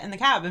gonna get in the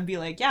cab and be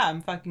like, yeah,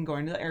 I'm fucking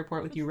going to the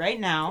airport with you right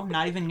now. I'm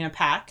not even gonna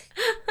pack.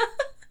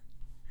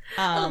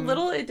 A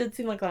little, it did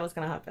seem like that was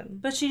gonna happen.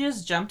 But she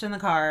just jumped in the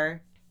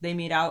car. They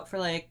made out for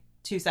like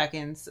 2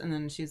 seconds, and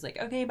then she's like,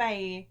 okay,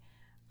 bye.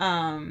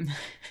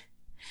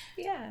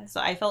 Yeah. So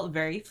I felt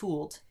very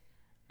fooled.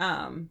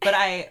 But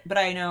I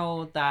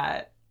know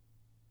that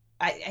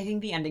I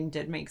think the ending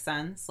did make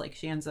sense. Like,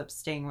 she ends up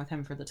staying with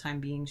him for the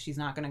time being. She's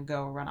not going to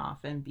go run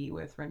off and be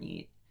with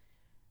Ranit.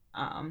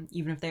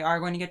 Even if they are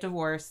going to get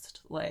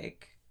divorced,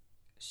 like,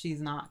 she's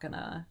not going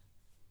to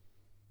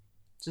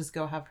just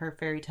go have her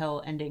fairy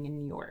tale ending in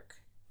New York.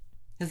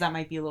 Because that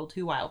might be a little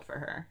too wild for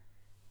her.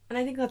 And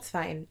I think that's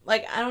fine.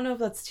 Like, I don't know if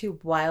that's too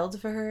wild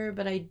for her,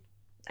 but I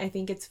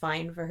think it's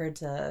fine for her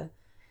to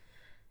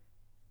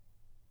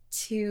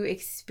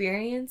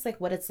experience,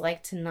 like, what it's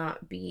like to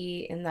not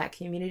be in that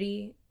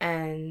community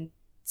and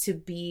to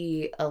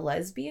be a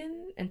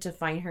lesbian and to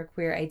find her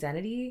queer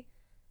identity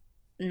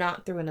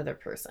not through another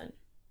person.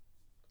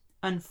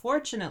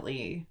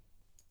 Unfortunately,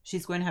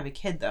 she's going to have a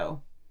kid,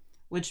 though,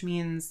 which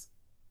means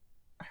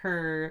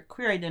her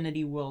queer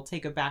identity will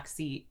take a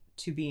backseat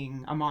to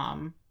being a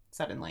mom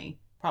suddenly,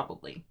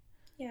 probably.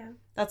 Yeah.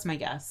 That's my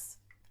guess.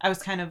 I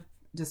was kind of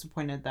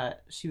disappointed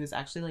that she was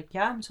actually like,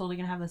 yeah, I'm totally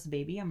gonna have this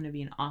baby. I'm gonna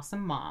be an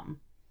awesome mom.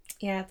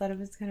 Yeah, I thought it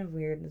was kind of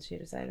weird that she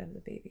decided to have the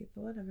baby,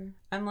 but whatever.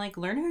 I'm like,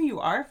 learn who you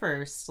are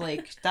first.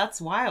 Like,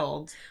 that's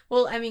wild.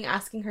 Well, I mean,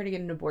 asking her to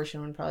get an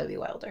abortion would probably be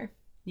wilder.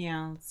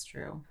 Yeah, that's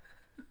true.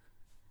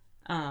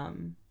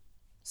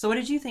 So what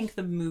did you think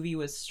the movie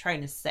was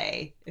trying to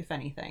say, if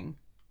anything?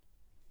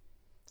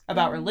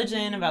 About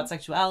religion, about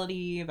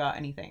sexuality, about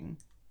anything?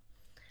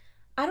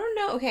 I don't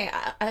know. Okay,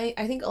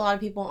 I think a lot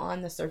of people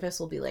on the surface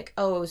will be like,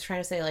 oh, it was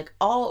trying to say, like,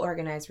 all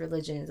organized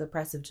religion is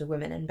oppressive to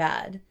women and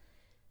bad.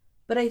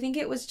 But I think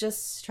it was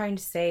just trying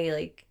to say,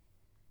 like,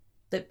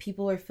 that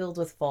people are filled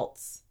with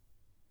faults.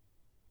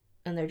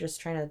 And they're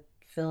just trying to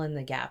fill in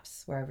the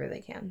gaps wherever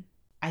they can.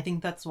 I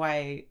think that's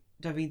why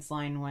David's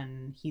line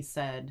when he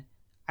said,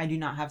 I do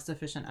not have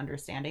sufficient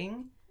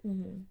understanding,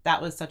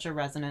 that was such a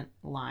resonant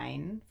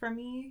line for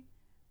me,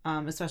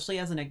 especially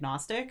as an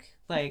agnostic.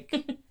 Like...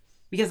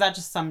 Because that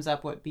just sums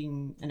up what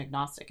being an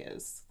agnostic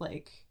is.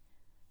 Like,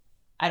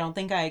 I don't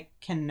think I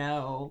can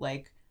know,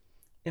 like,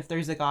 if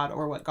there's a God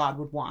or what God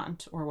would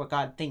want or what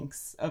God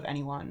thinks of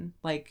anyone.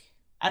 Like,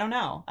 I don't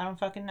know. I don't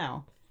fucking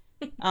know.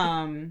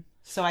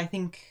 So I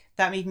think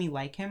that made me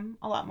like him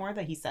a lot more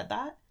that he said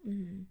that.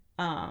 And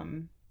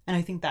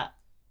I think that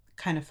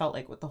kind of felt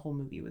like what the whole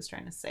movie was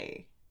trying to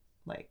say.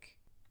 Like,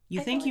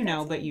 you think you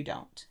know, but you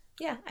don't.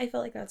 Yeah, I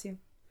felt like that too.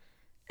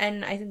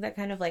 And I think that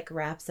kind of, like,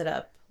 wraps it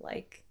up,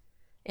 like...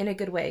 in a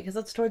good way, because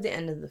that's toward the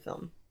end of the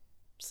film.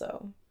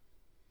 So.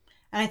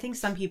 And I think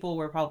some people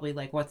were probably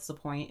like, what's the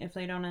point if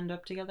they don't end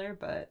up together?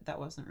 But that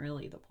wasn't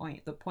really the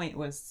point. The point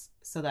was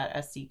so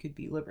that SC could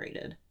be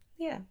liberated.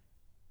 Yeah.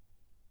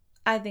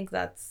 I think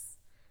that's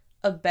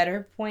a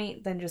better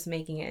point than just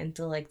making it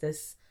into, like,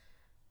 this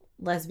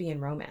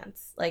lesbian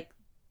romance. Like,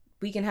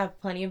 we can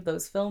have plenty of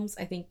those films.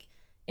 I think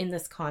in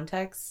this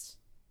context,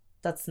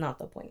 that's not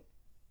the point.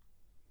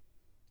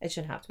 It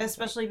shouldn't have to be.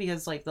 Especially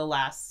because, like, the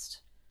last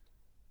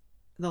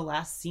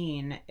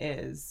scene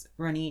is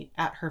Ronit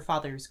at her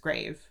father's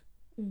grave,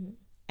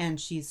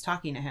 and she's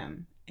talking to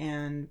him,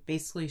 and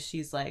basically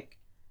she's like,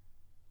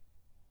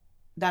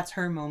 that's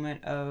her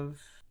moment of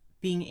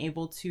being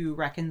able to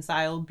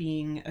reconcile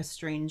being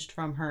estranged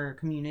from her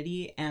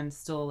community and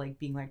still, like,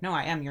 being like, no,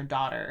 I am your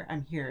daughter,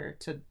 I'm here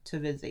to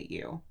visit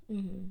you.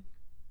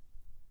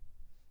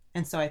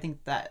 And so I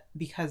think that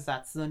because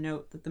that's the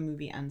note that the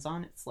movie ends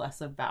on, it's less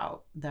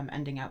about them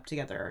ending up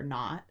together or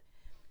not.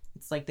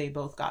 It's like they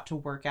both got to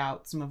work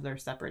out some of their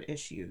separate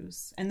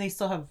issues. And they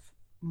still have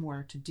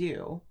more to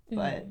do.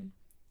 But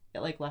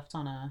it, like, left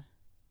on a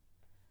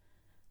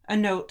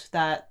note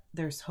that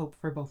there's hope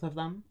for both of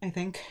them, I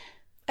think.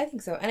 I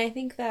think so. And I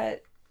think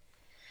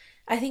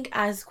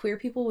as queer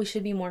people, we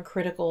should be more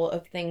critical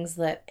of things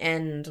that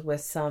end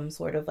with some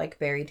sort of, like,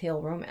 fairy tale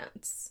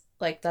romance.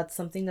 Like, that's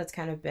something that's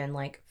kind of been,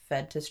 like,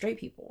 fed to straight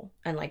people.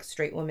 And, like,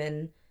 straight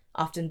women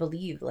often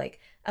believe, like,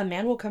 a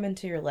man will come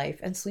into your life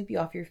and sweep you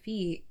off your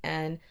feet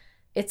and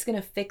it's going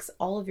to fix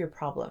all of your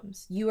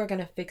problems. You are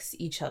going to fix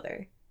each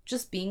other.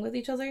 Just being with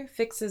each other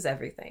fixes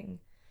everything.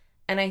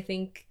 And I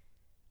think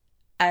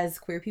as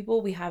queer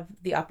people, we have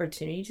the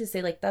opportunity to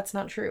say, like, that's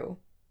not true.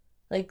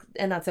 Like,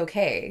 and that's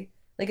okay.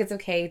 Like, it's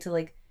okay to,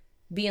 like,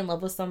 be in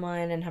love with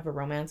someone and have a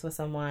romance with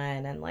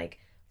someone and, like,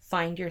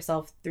 find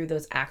yourself through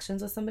those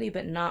actions with somebody,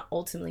 but not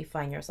ultimately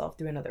find yourself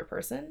through another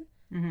person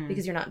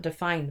because you're not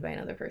defined by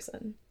another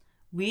person.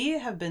 We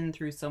have been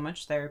through so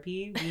much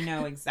therapy. We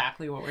know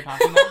exactly what we're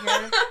talking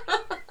about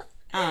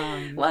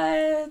here.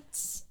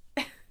 What?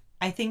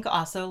 I think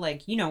also,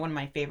 like, you know, one of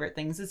my favorite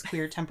things is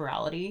queer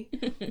temporality.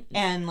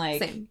 And,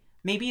 like, Same.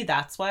 Maybe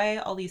that's why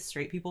all these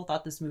straight people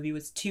thought this movie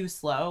was too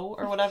slow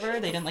or whatever.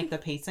 They didn't like the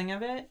pacing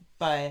of it,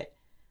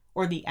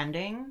 or the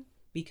ending,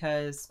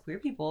 because queer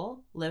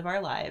people live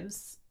our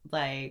lives,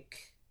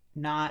 like,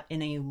 not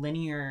in a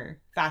linear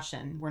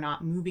fashion. We're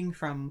not moving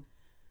from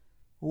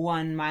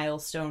one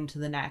milestone to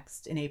the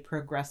next in a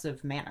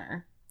progressive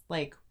manner.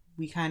 Like,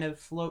 we kind of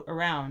float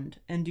around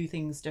and do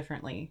things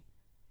differently.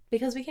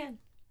 Because we can.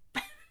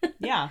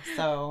 Yeah,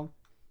 so,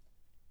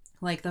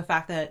 like, the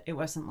fact that it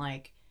wasn't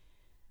like,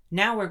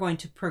 now we're going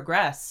to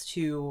progress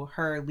to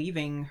her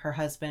leaving her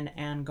husband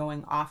and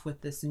going off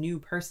with this new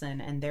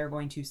person and they're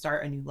going to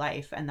start a new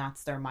life and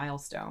that's their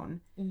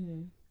milestone.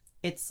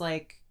 It's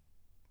like,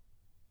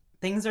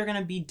 things are going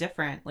to be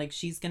different. Like,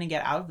 she's going to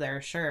get out of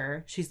there,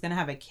 sure. She's going to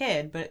have a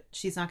kid, but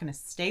she's not going to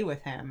stay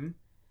with him.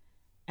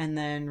 And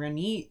then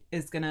Ronit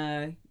is going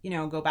to, you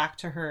know, go back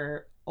to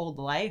her old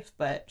life,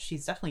 but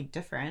she's definitely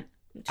different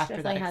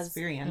after that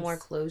experience. Has more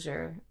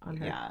closure on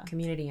her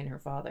community and her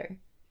father.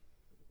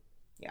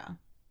 Yeah.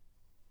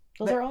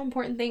 Those are all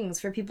important things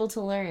for people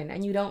to learn,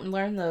 and you don't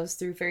learn those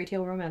through fairy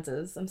tale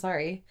romances. I'm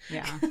sorry.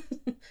 Yeah.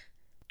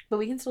 But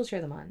we can still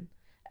cheer them on.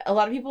 A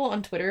lot of people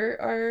on Twitter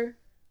are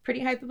pretty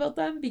hype about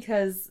them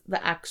because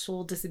the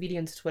actual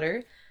Disobedience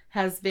Twitter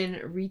has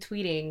been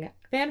retweeting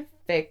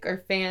fanfic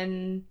or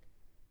fan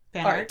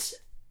art.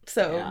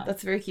 So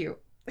that's very cute.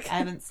 I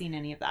haven't seen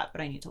any of that,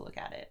 but I need to look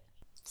at it.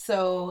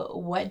 So,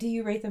 what do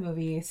you rate the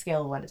movie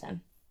scale of 1 to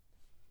 10?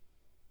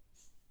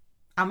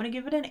 I'm going to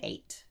give it an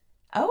 8.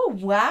 Oh,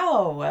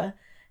 wow.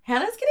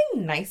 Hannah's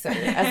getting nicer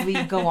as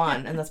we go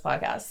on in this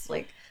podcast.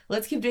 Like,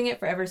 let's keep doing it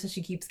forever so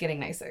she keeps getting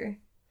nicer.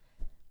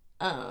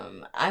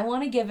 I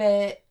want to give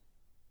it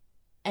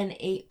an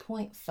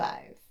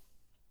 8.5.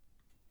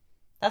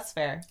 That's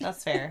fair.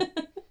 That's fair.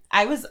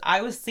 I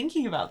was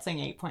thinking about saying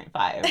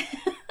 8.5,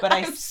 but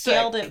I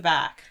scaled it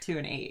back to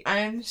an 8.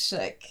 I'm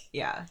shook.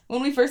 Yeah.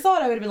 When we first saw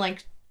it, I would have been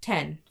like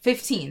 10,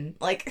 15.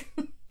 Like,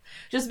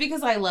 just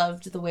because I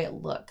loved the way it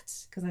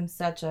looked. Because I'm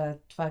such a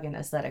fucking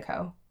aesthetic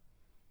hoe.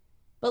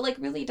 But, like,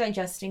 really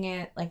digesting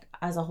it, like,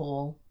 as a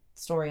whole,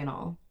 story and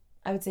all,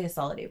 I would say a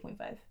solid 8.5.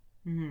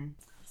 Mm-hmm.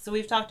 So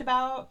we've talked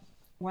about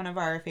one of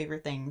our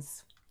favorite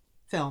things,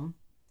 film.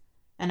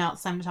 And now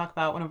it's time to talk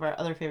about one of our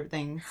other favorite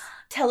things.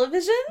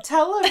 Television?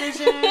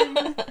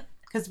 Television!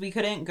 Because we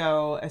couldn't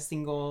go a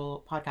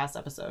single podcast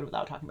episode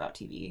without talking about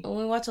TV.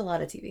 We watch a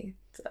lot of TV,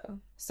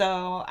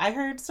 So I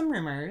heard some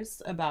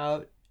rumors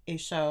about a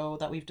show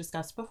that we've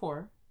discussed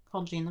before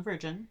called Jane the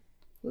Virgin.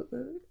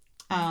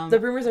 The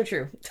rumors are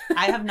true.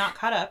 I have not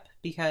caught up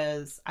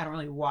because I don't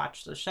really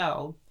watch the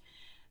show.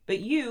 But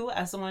you,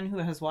 as someone who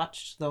has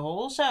watched the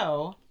whole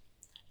show,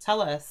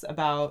 tell us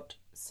about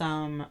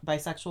some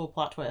bisexual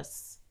plot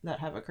twists that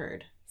have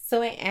occurred.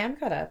 So I am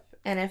caught up.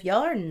 And if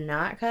y'all are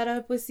not caught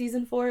up with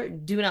season 4,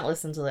 do not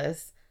listen to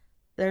this.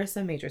 There are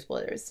some major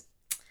spoilers.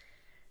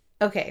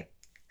 Okay.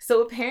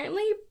 So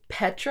apparently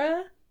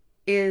Petra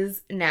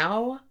is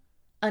now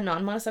a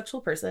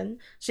non-monosexual person.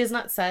 She has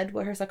not said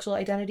what her sexual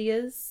identity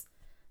is.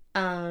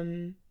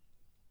 And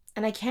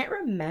I can't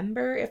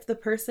remember if the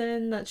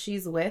person that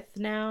she's with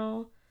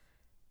now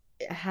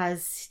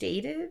has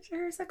stated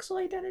her sexual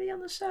identity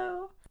on the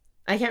show.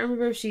 I can't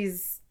remember if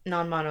she's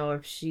non-mono or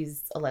if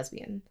she's a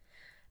lesbian.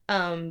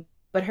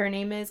 But her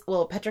name is,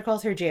 well, Petra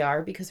calls her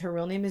JR because her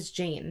real name is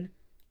Jane.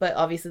 But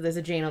obviously there's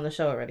a Jane on the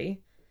show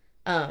already.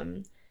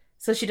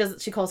 So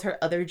she calls her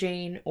other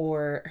Jane,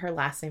 or her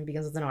last name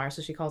begins with an R,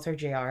 so she calls her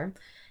JR.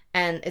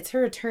 And it's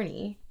her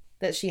attorney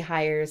that she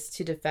hires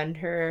to defend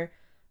her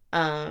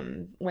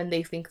when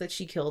they think that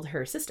she killed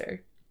her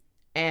sister.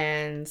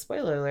 And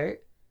spoiler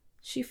alert,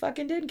 she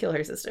fucking did kill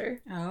her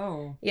sister.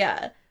 Oh.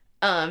 Yeah.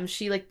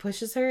 She like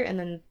pushes her, and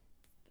then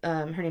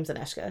her name's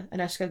Aneshka.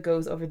 Aneshka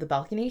goes over the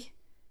balcony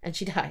and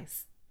she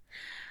dies.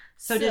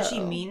 So did she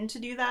mean to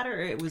do that,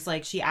 or it was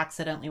like she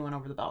accidentally went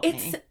over the balcony?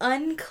 It's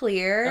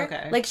unclear.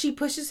 Okay. Like, she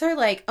pushes her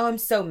like, oh, I'm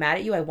so mad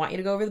at you, I want you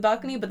to go over the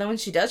balcony. But then when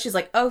she does, she's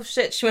like, oh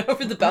shit, she went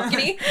over the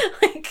balcony.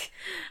 Like,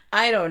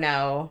 I don't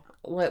know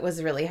what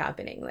was really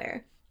happening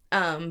there.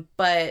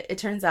 But it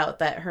turns out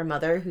that her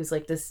mother, who's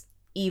like this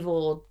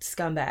evil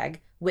scumbag,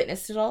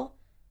 witnessed it all.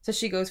 So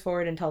she goes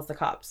forward and tells the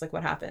cops like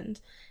what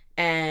happened.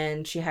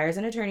 And she hires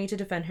an attorney to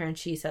defend her, and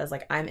she says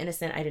like, I'm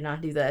innocent, I did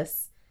not do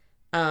this.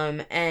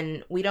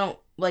 And we don't,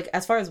 like,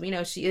 as far as we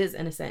know, she is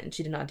innocent and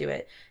she did not do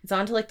it. It's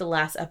on to like the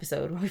last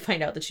episode where we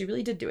find out that she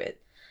really did do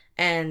it.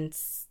 And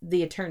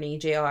the attorney,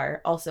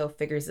 JR, also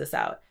figures this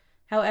out.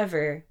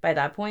 However, by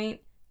that point,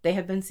 they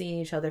have been seeing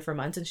each other for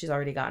months and she's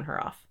already gotten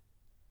her off.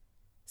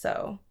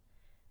 So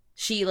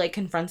she like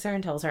confronts her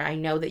and tells her, I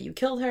know that you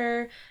killed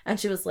her. And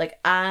she was like,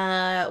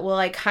 well,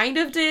 I kind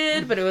of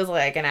did, but it was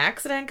like an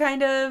accident,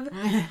 kind of.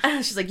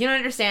 And she's like, you don't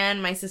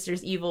understand, my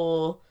sister's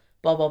evil,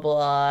 blah, blah,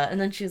 blah. And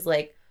then she's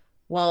like,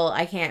 well,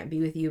 I can't be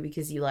with you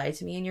because you lied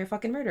to me and you're a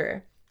fucking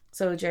murderer.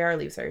 So JR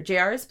leaves her.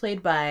 JR is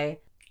played by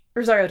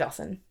Rosario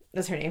Dawson.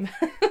 That's her name.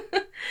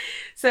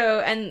 So,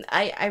 and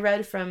I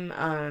read from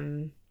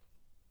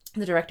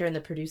the director and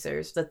the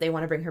producers that they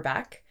want to bring her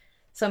back.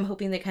 So I'm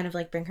hoping they kind of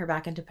like bring her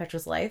back into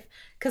Petra's life,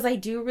 because I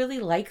do really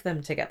like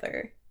them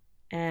together.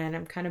 And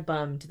I'm kind of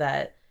bummed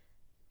that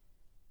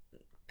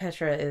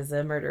Petra is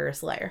a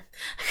murderous liar.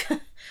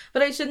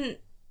 But I shouldn't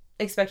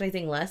expect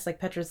anything less. Like,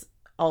 Petra's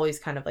always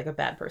kind of like a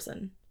bad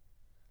person.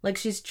 Like,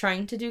 she's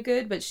trying to do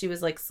good, but she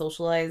was like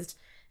socialized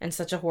in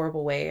such a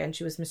horrible way, and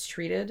she was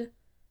mistreated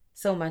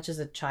so much as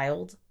a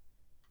child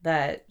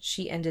that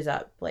she ended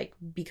up like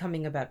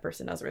becoming a bad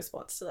person as a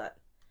response to that.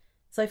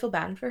 So I feel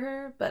bad for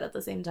her, but at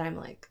the same time,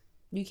 like,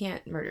 you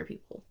can't murder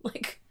people.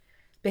 Like,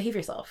 behave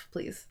yourself,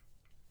 please.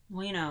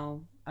 Well, you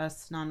know,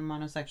 us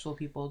non-monosexual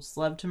people just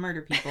love to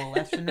murder people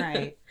left and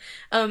right.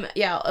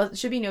 It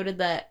should be noted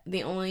that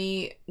the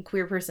only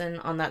queer person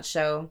on that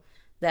show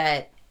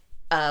that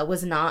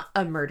was not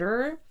a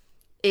murderer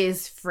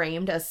is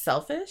framed as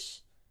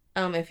selfish.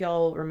 If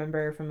y'all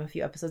remember from a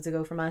few episodes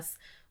ago from us,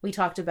 we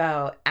talked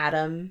about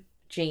Adam,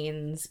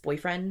 Jane's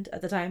boyfriend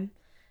at the time,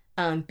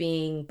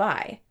 being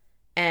bi,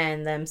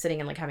 and them sitting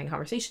and like having a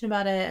conversation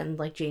about it, and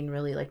like Jane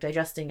really like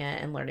digesting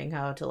it and learning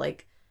how to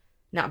like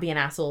not be an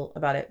asshole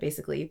about it,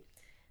 basically.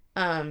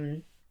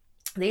 They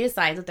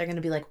decide that they're going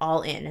to be like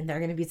all in and they're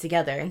going to be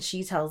together, and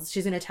she's going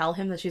to tell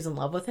him that she's in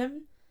love with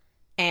him,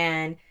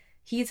 and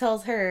he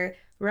tells her,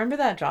 remember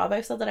that job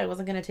I said that I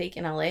wasn't going to take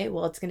in LA?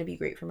 Well, it's going to be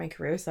great for my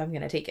career, so I'm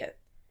going to take it.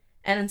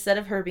 And instead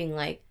of her being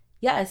like,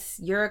 yes,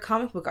 you're a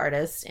comic book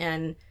artist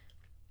and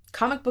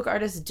comic book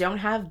artists don't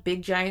have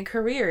big giant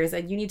careers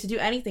and you need to do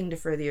anything to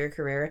further your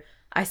career.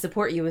 I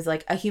support you as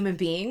like a human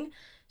being.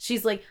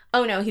 She's like,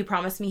 oh no, he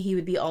promised me he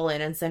would be all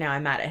in, and so now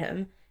I'm mad at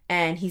him.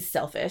 And he's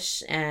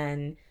selfish,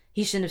 and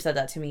he shouldn't have said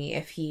that to me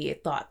if he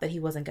thought that he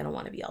wasn't going to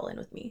want to be all in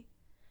with me.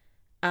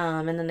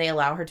 And then they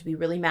allow her to be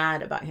really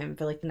mad about him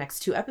for like the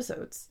next 2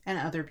 episodes. And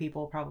other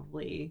people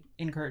probably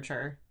encourage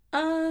her.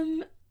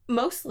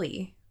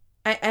 Mostly.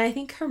 I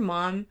think her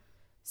mom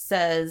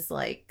says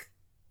like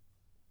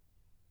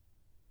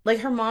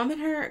her mom and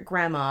her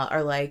grandma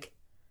are like,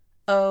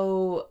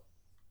 oh,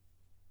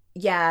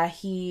 yeah,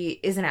 he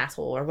is an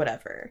asshole or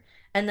whatever.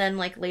 And then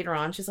like later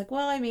on, she's like,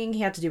 well, I mean,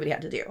 he had to do what he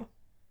had to do.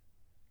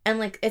 And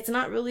like, it's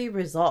not really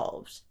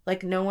resolved.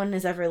 Like, no one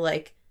is ever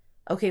like,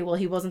 okay, well,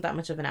 he wasn't that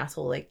much of an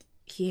asshole. Like,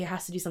 he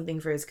has to do something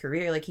for his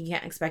career. Like, you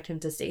can't expect him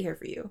to stay here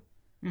for you.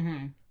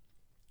 Mm-hmm.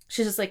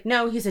 She's just like,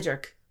 no, he's a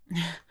jerk.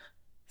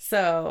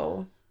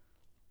 So,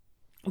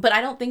 but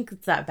I don't think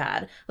it's that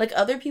bad. Like,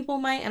 other people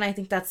might, and I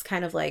think that's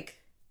kind of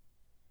like,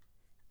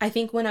 I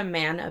think when a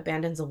man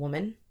abandons a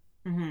woman,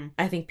 mm-hmm.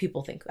 I think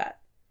people think that.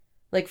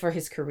 Like, for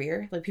his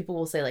career. Like, people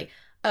will say, like,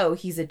 oh,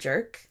 he's a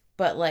jerk.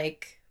 But,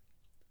 like,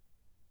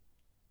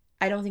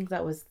 I don't think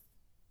that was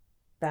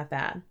that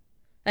bad.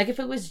 Like, if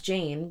it was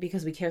Jane,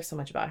 because we care so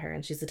much about her,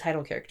 and she's the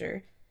title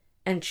character,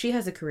 and she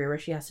has a career where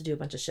she has to do a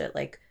bunch of shit,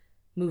 like,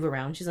 move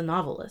around. She's a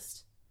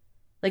novelist.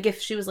 Like,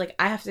 if she was like,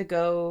 I have to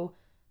go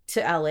to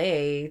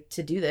LA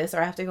to do this,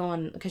 or I have to go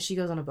on, because she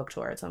goes on a book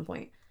tour at some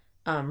point,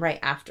 right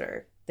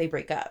after they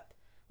break up.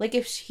 Like,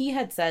 if he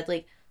had said,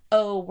 like,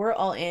 oh, we're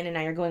all in, and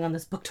now you're going on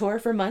this book tour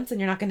for months, and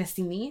you're not going to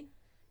see me,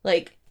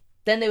 like,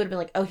 then they would have been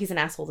like, oh, he's an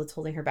asshole that's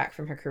holding her back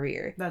from her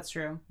career. That's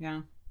true,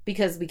 yeah.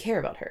 Because we care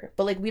about her.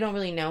 But, like, we don't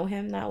really know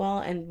him that well,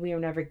 and we were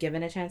never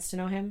given a chance to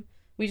know him.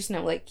 We just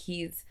know, like,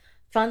 he's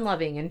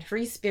fun-loving and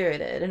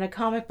free-spirited and a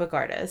comic book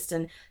artist,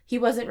 and he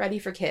wasn't ready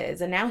for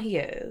kids, and now he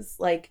is.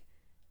 Like,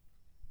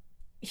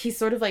 he's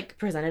sort of, like,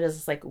 presented as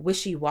this, like,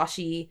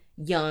 wishy-washy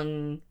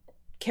young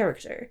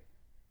character.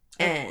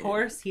 And, of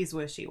course he's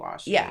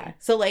wishy-washy. Yeah.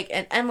 So, like,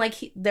 and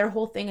like, their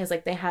whole thing is,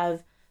 like, they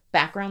have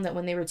background that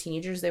when they were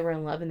teenagers, they were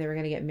in love and they were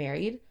going to get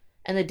married.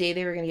 And the day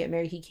they were going to get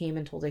married, he came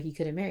and told her he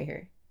couldn't marry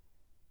her.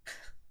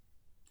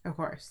 Of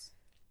course.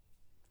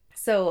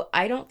 So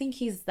I don't think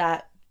he's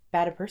that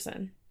bad a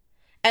person.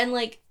 And,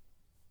 like,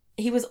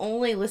 he was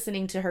only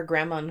listening to her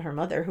grandma and her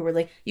mother, who were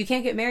like, you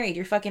can't get married.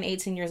 You're fucking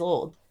 18 years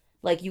old.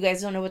 Like, you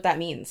guys don't know what that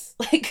means.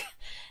 Like,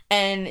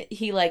 and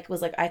he, like,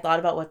 was like, I thought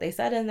about what they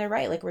said, and they're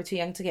right. Like, we're too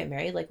young to get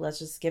married. Like, let's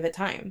just give it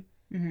time.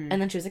 Mm-hmm.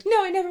 And then she was like,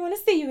 no, I never want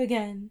to see you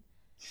again.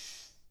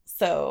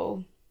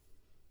 So,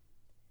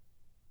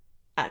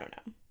 I don't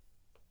know.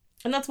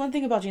 And that's one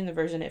thing about Jane the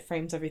Virgin. It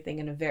frames everything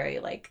in a very,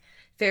 like,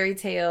 fairy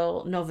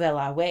tale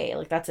novella way.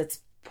 Like, that's its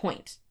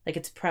point. Like,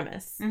 its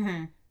premise.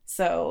 Mm-hmm.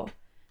 So,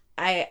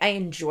 I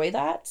enjoy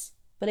that.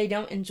 But I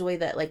don't enjoy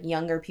that, like,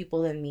 younger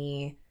people than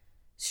me,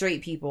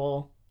 straight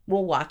people,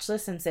 will watch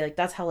this and say, like,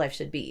 that's how life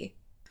should be.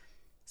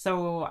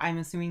 So, I'm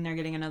assuming they're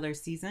getting another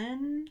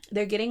season?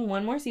 They're getting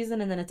one more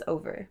season and then it's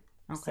over.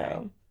 Okay.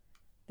 So,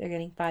 they're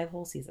getting 5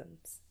 whole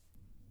seasons.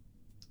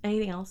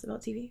 Anything else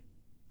about TV?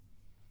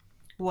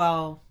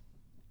 Well,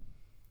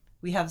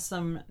 we have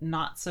some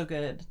not so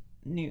good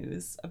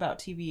news about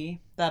TV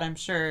that I'm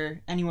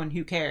sure anyone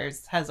who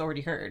cares has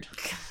already heard.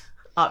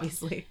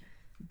 Obviously.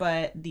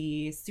 But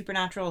the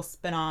Supernatural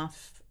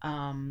spinoff,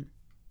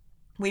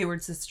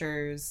 Wayward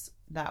Sisters,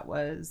 that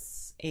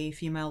was a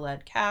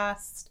female-led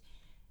cast,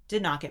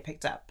 did not get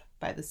picked up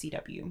by the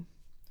CW.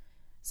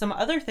 Some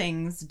other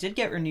things did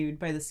get renewed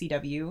by the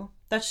CW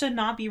that should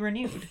not be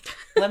renewed.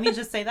 Let me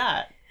just say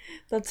that.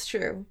 That's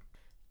true.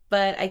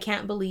 But I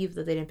can't believe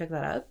that they didn't pick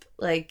that up.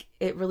 Like,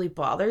 it really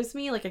bothers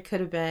me. Like, it could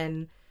have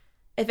been,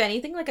 if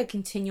anything, like a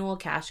continual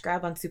cash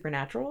grab on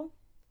Supernatural.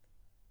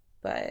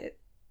 But,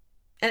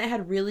 and it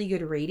had really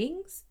good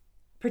ratings,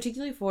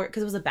 particularly for,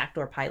 because it was a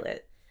backdoor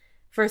pilot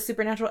for a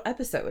Supernatural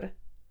episode.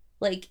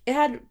 Like, it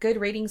had good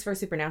ratings for a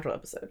Supernatural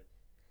episode,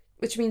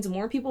 which means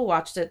more people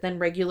watched it than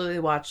regularly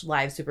watch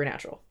live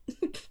Supernatural.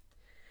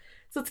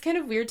 So it's kind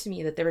of weird to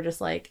me that they were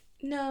just like,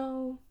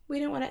 no, we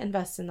didn't want to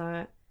invest in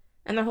that.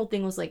 And their whole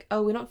thing was like,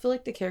 oh, we don't feel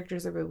like the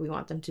characters are what we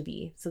want them to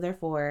be, so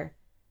therefore,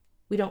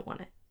 we don't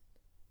want it.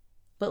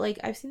 But, like,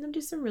 I've seen them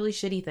do some really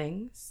shitty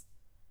things.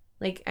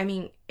 Like, I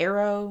mean,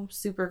 Arrow,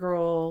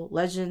 Supergirl,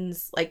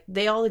 Legends, like,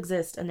 they all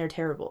exist and they're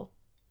terrible.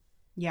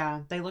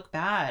 Yeah, they look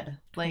bad.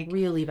 Like,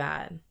 really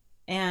bad.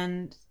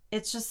 And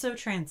it's just so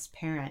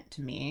transparent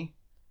to me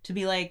to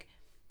be like,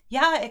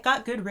 yeah, it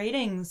got good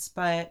ratings,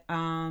 but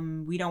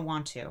we don't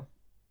want to.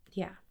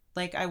 Yeah.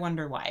 Like, I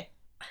wonder why.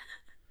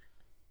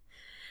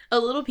 A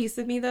little piece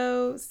of me,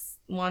 though,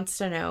 wants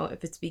to know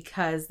if it's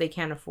because they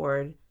can't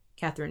afford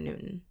Catherine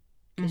Newton.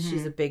 Because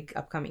she's a big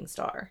upcoming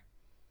star.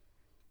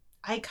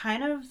 I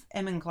kind of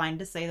am inclined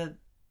to say that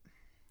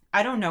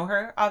I don't know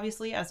her,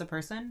 obviously, as a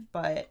person,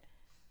 but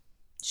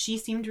she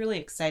seemed really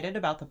excited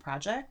about the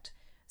project.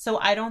 So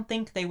I don't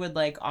think they would,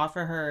 like,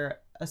 offer her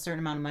a certain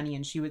amount of money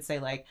and she would say,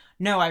 like,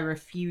 no, I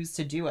refuse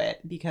to do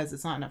it because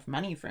it's not enough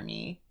money for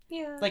me.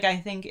 Yeah. Like, I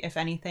think, if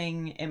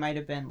anything, it might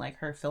have been, like,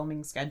 her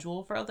filming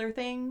schedule for other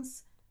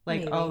things.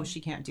 Like, Maybe. oh,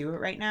 she can't do it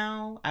right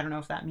now. I don't know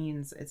if that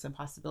means it's a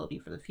possibility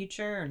for the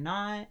future or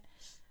not.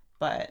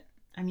 But,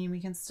 I mean,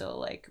 we can still,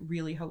 like,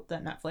 really hope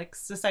that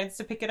Netflix decides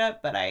to pick it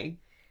up. But I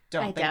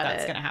don't think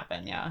that's going to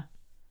happen, yeah.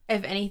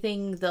 If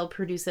anything, they'll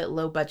produce it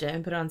low budget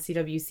and put it on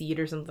CW Seed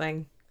or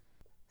something.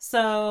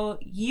 So,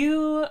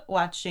 you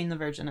watch Jane the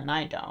Virgin and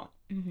I don't.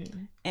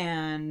 Mm-hmm.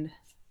 And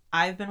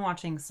I've been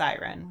watching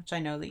Siren, which I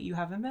know that you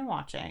haven't been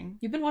watching.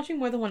 You've been watching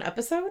more than one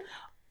episode?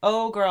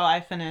 Oh, girl,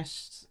 I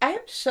finished I am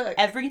shook.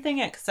 everything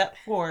except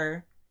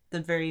for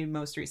the very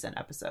most recent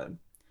episode.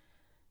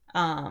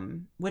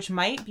 Which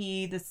might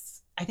be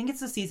this... I think it's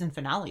the season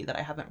finale that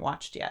I haven't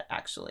watched yet,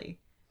 actually.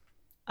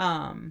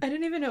 I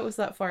didn't even know it was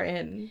that far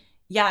in.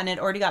 Yeah, and it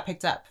already got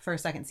picked up for a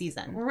second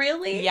season.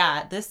 Really?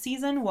 Yeah, this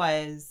season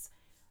was...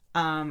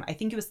 I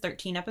think it was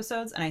 13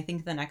 episodes, and I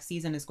think the next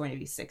season is going to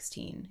be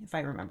 16, if I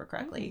remember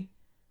correctly.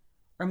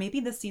 Or maybe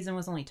this season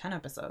was only 10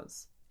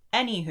 episodes.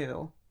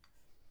 Anywho,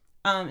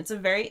 it's a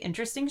very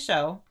interesting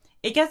show.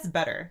 It gets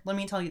better, let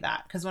me tell you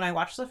that. Because when I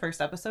watched the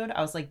first episode,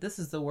 I was like, this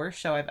is the worst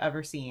show I've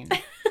ever seen.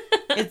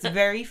 It's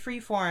very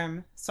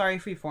freeform. Sorry,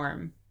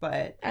 freeform,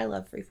 but... I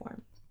love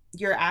freeform.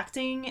 Your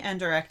acting and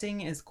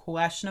directing is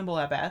questionable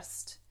at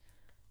best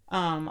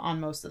on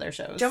most of their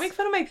shows. Don't make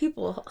fun of my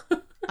people.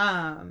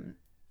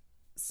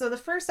 So the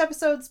first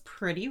episode's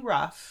pretty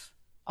rough.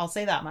 I'll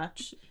say that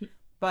much.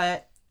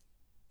 But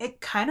it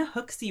kind of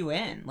hooks you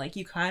in. Like,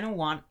 you kind of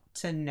want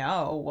to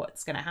know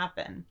what's going to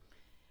happen.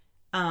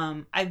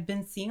 I've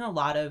been seeing a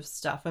lot of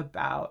stuff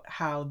about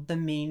how the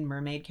main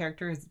mermaid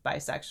character is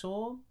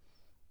bisexual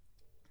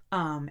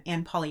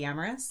and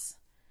polyamorous,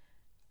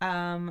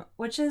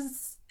 which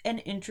is an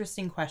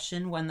interesting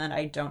question, one that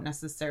I don't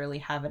necessarily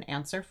have an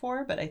answer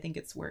for, but I think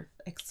it's worth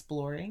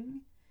exploring.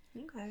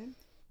 Okay.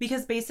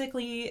 Because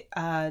basically,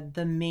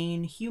 the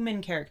main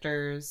human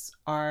characters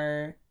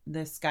are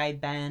this guy,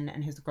 Ben,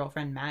 and his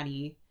girlfriend,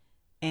 Maddie.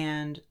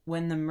 And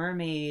when the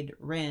mermaid,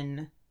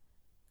 Rin,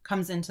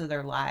 comes into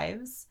their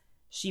lives,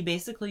 she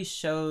basically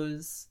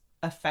shows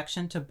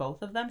affection to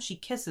both of them. She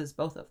kisses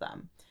both of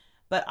them.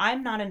 But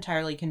I'm not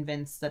entirely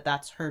convinced that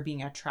that's her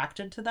being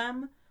attracted to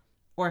them,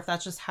 or if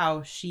that's just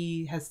how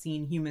she has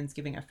seen humans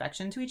giving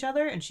affection to each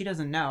other, and she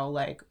doesn't know,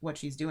 like, what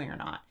she's doing or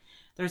not.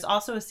 There's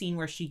also a scene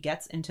where she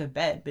gets into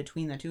bed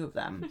between the two of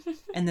them,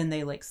 and then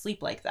they, like,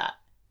 sleep like that.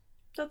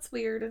 That's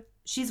weird.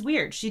 She's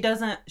weird.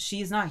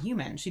 She's not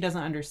human. She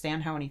doesn't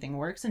understand how anything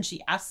works, and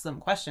she asks them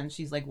questions.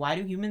 She's like, why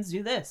do humans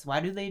do this? Why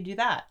do they do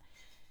that?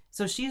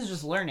 So she's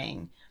just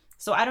learning.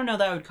 So I don't know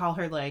that I would call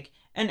her, like,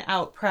 an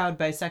out, proud,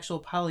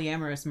 bisexual,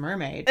 polyamorous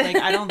mermaid. Like,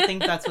 I don't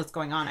think that's what's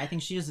going on. I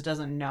think she just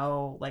doesn't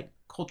know, like,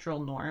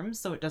 cultural norms,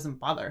 so it doesn't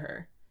bother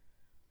her.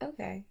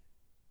 Okay.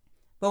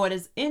 But what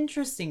is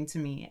interesting to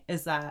me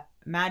is that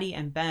Maddie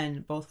and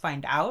Ben both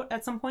find out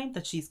at some point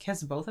that she's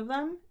kissed both of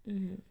them.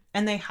 Mm-hmm.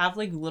 And they have,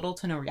 like, little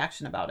to no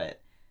reaction about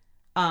it.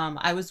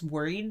 I was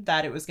worried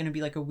that it was going to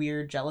be, like, a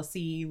weird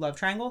jealousy love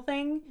triangle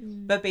thing.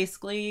 Mm. But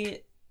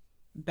basically,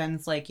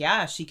 Ben's like,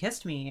 yeah, she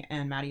kissed me.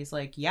 And Maddie's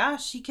like, yeah,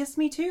 she kissed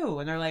me too.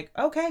 And they're like,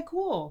 okay,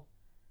 cool.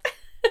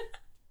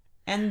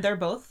 And they're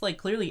both, like,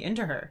 clearly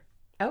into her.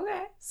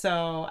 Okay.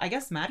 So I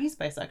guess Maddie's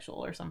bisexual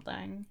or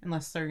something.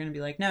 Unless they're going to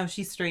be like, no,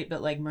 she's straight,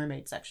 but, like,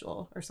 mermaid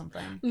sexual or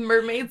something.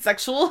 Mermaid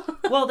sexual?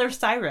 Well, they're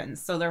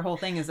sirens. So their whole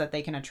thing is that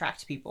they can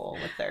attract people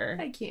with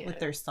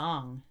their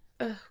song.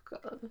 Oh,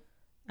 God.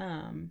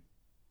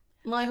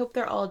 Well, I hope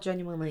they're all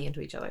genuinely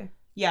into each other.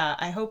 Yeah,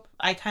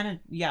 they're kind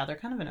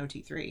of an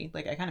OT3.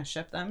 Like, I kind of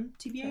ship them,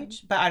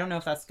 TBH. But I don't know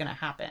if that's going to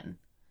happen.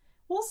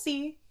 We'll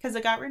see, because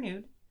it got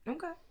renewed.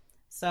 Okay.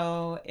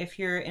 So if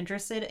you're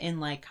interested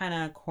in, like, kind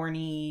of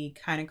corny,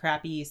 kind of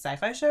crappy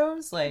sci-fi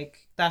shows,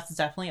 like, that's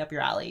definitely up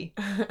your alley.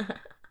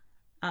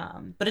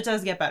 But it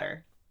does get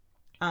better.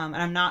 And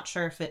I'm not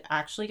sure if it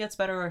actually gets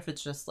better or if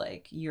it's just,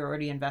 like, you're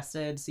already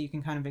invested so you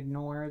can kind of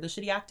ignore the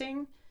shitty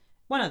acting.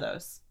 One of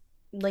those.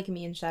 Like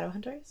me in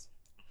Shadowhunters?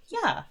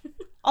 Yeah.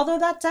 Although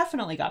that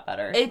definitely got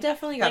better. It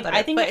definitely got better.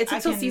 I think but it's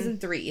until season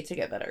 3 to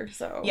get better,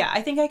 so... Yeah,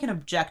 I think I can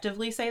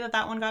objectively say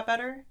that one got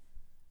better.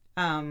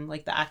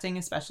 Like, the acting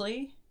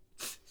especially.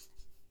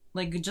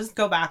 Like, just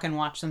go back and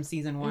watch some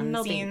season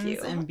 1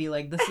 scenes and be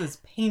like, this is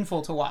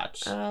painful to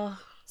watch.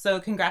 So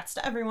congrats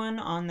to everyone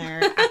on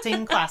their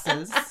acting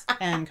classes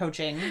and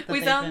coaching.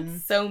 We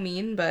sound so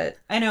mean, but...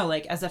 I know,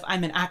 like, as if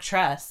I'm an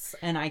actress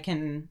and I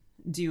can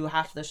do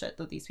half the shit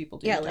that these people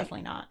do. Yeah,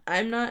 definitely not.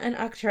 I'm not an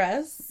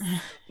actress,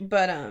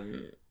 but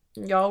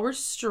y'all were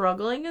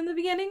struggling in the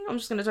beginning. I'm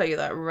just going to tell you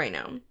that right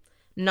now.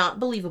 Not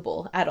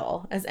believable at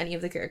all as any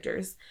of the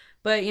characters.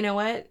 But you know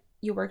what?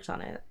 You worked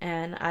on it,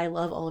 and I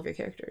love all of your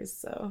characters,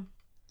 so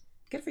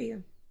good for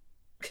you.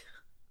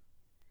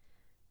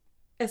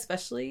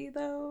 Especially,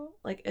 though,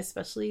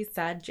 especially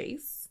sad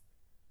Jace.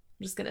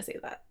 I'm just gonna say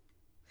that.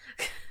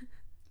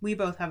 We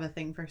both have a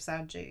thing for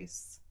sad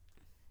Jace.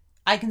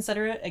 I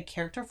consider it a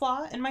character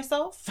flaw in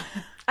myself.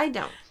 I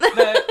don't. But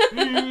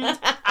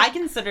I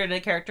consider it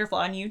a character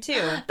flaw in you,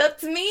 too.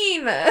 That's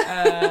mean!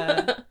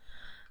 And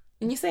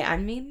you say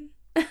I'm mean?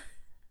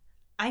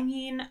 I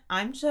mean,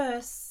 I'm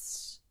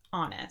just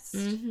honest.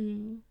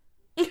 Mm-hmm.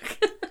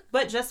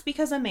 But just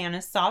because a man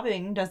is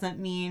sobbing doesn't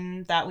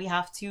mean that we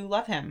have to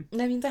love him.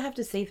 That means I have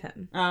to save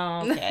him.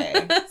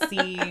 Okay.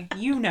 See,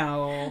 you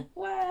know.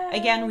 What?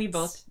 Again, we've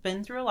both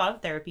been through a lot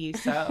of therapy,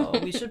 so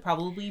we should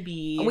probably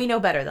be... We know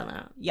better than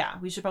that. Yeah,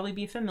 we should probably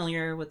be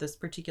familiar with this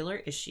particular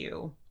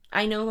issue.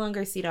 I no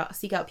longer seek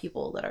out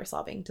people that are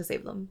sobbing to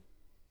save them.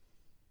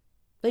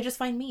 They just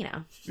find me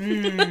now.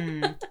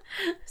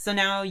 So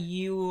now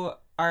you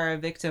are a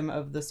victim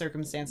of the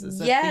circumstances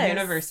that the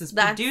universe is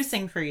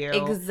producing for you.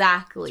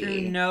 Exactly.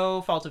 Through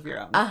no fault of your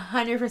own.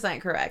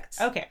 100% correct.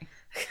 Okay.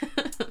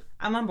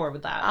 I'm on board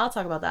with that. I'll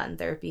talk about that in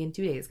therapy in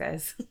 2 days,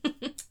 guys.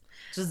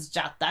 Just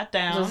jot that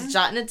down. Just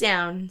jotting it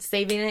down,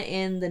 saving it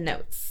in the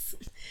notes.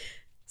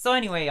 So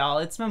anyway, y'all,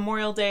 it's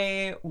Memorial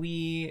Day.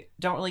 We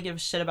don't really give a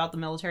shit about the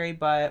military,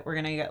 but we're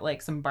going to get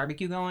like some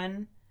barbecue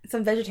going.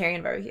 Some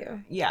vegetarian barbecue.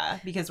 Yeah,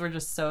 because we're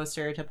just so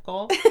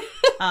stereotypical.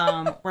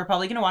 We're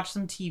probably going to watch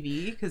some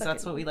TV because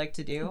that's what we like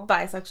to do.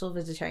 Bisexual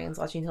vegetarians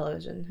watching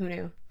television. Who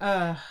knew?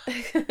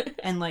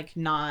 And like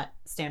not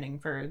standing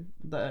for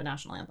the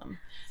national anthem.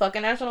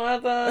 Fucking national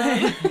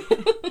anthem.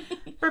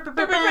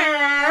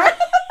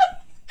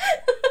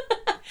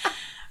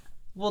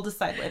 We'll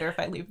decide later if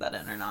I leave that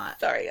in or not.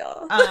 Sorry,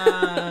 y'all.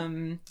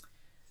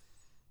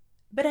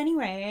 But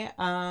anyway,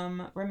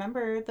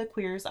 remember the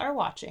queers are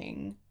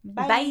watching.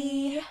 Bye.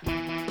 Bye.